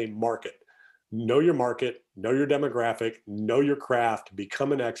 you have a market. Know your market, know your demographic, know your craft,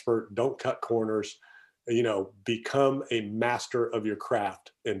 become an expert, don't cut corners, become a master of your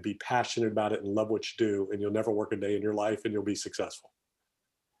craft and be passionate about it and love what you do. And you'll never work a day in your life, and you'll be successful.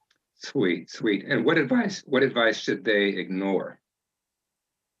 Sweet, sweet. And what advice should they ignore?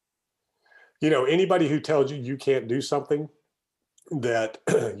 Anybody who tells you you can't do something that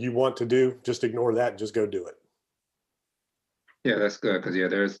you want to do, just ignore that and just go do it. Yeah, that's good,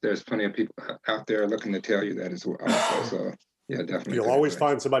 because there's plenty of people out there looking to tell you that as well. So yeah, definitely. You'll always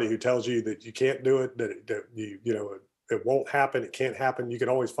find somebody who tells you that you can't do it, that it won't happen, it can't happen. You can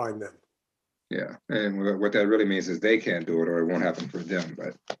always find them. Yeah, and what that really means is they can't do it, or it won't happen for them.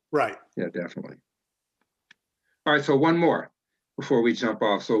 But right. Yeah, definitely. All right, so one more before we jump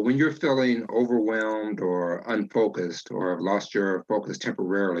off. So when you're feeling overwhelmed or unfocused or have lost your focus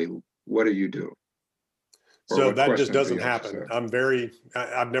temporarily, what do you do? So that just doesn't happen.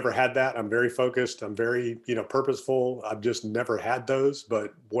 I've never had that. I'm very focused. I'm very, purposeful. I've just never had those.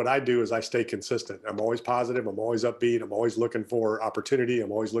 But what I do is I stay consistent. I'm always positive. I'm always upbeat. I'm always looking for opportunity.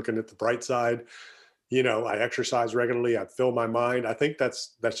 I'm always looking at the bright side. I exercise regularly. I fill my mind. I think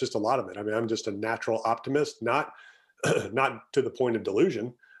that's just a lot of it. I mean, I'm just a natural optimist, not to the point of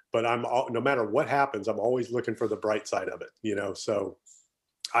delusion, but no matter what happens, I'm always looking for the bright side of it, so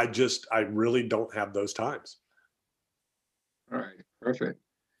I really don't have those times. All right, perfect.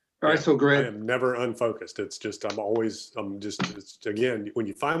 All right, so Greg, I am never unfocused. It's just, again, when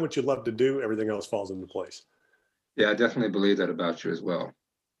you find what you love to do, everything else falls into place. Yeah, I definitely believe that about you as well.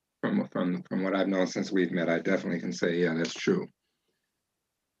 From what I've known since we've met, I definitely can say, yeah, that's true.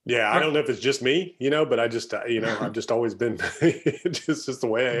 Yeah, I don't know if it's just me, but I just, I've just always been, just the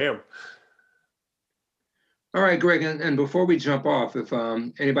way I am. All right, Greg, and before we jump off, if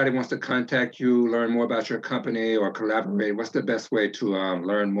anybody wants to contact you, learn more about your company or collaborate, what's the best way to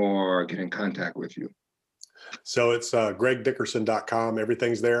learn more or get in contact with you? So it's gregdickerson.com.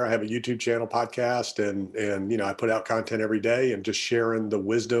 Everything's there. I have a YouTube channel, podcast, and I put out content every day and just sharing the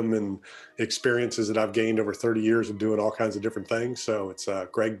wisdom and experiences that I've gained over 30 years of doing all kinds of different things. So it's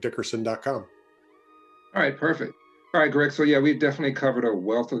gregdickerson.com. All right, perfect. All right, Greg. So yeah, we've definitely covered a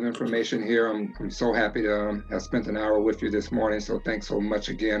wealth of information here. I'm so happy to have spent an hour with you this morning. So thanks so much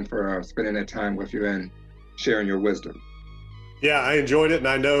again for spending that time with you and sharing your wisdom. Yeah, I enjoyed it, and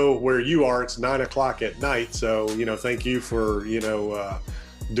I know where you are. It's 9:00 at night, so thank you for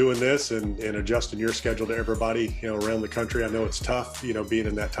doing this and adjusting your schedule to everybody around the country. I know it's tough, being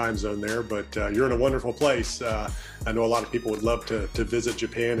in that time zone there, but you're in a wonderful place. I know a lot of people would love to visit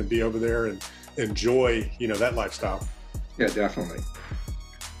Japan and be over there and enjoy that lifestyle. Yeah, definitely.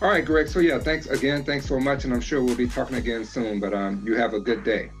 All right, Greg. So yeah, thanks so much, and I'm sure we'll be talking again soon. But you have a good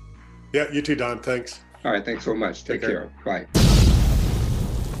day. Yeah, you too, Don. Thanks. All right, thanks so much. Take care. Bye.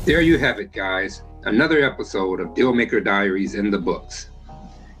 There you have it, guys. Another episode of Dealmaker Diaries in the books.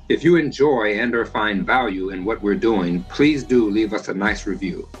 If you enjoy and or find value in what we're doing, please do leave us a nice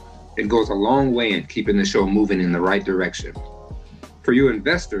review. It goes a long way in keeping the show moving in the right direction. For you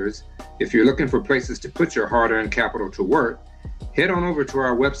investors, if you're looking for places to put your hard-earned capital to work, head on over to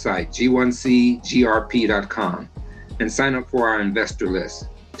our website, g1cgrp.com, and sign up for our investor list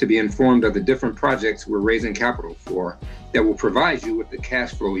to be informed of the different projects we're raising capital for that will provide you with the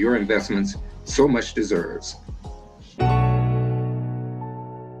cash flow your investments so much deserves.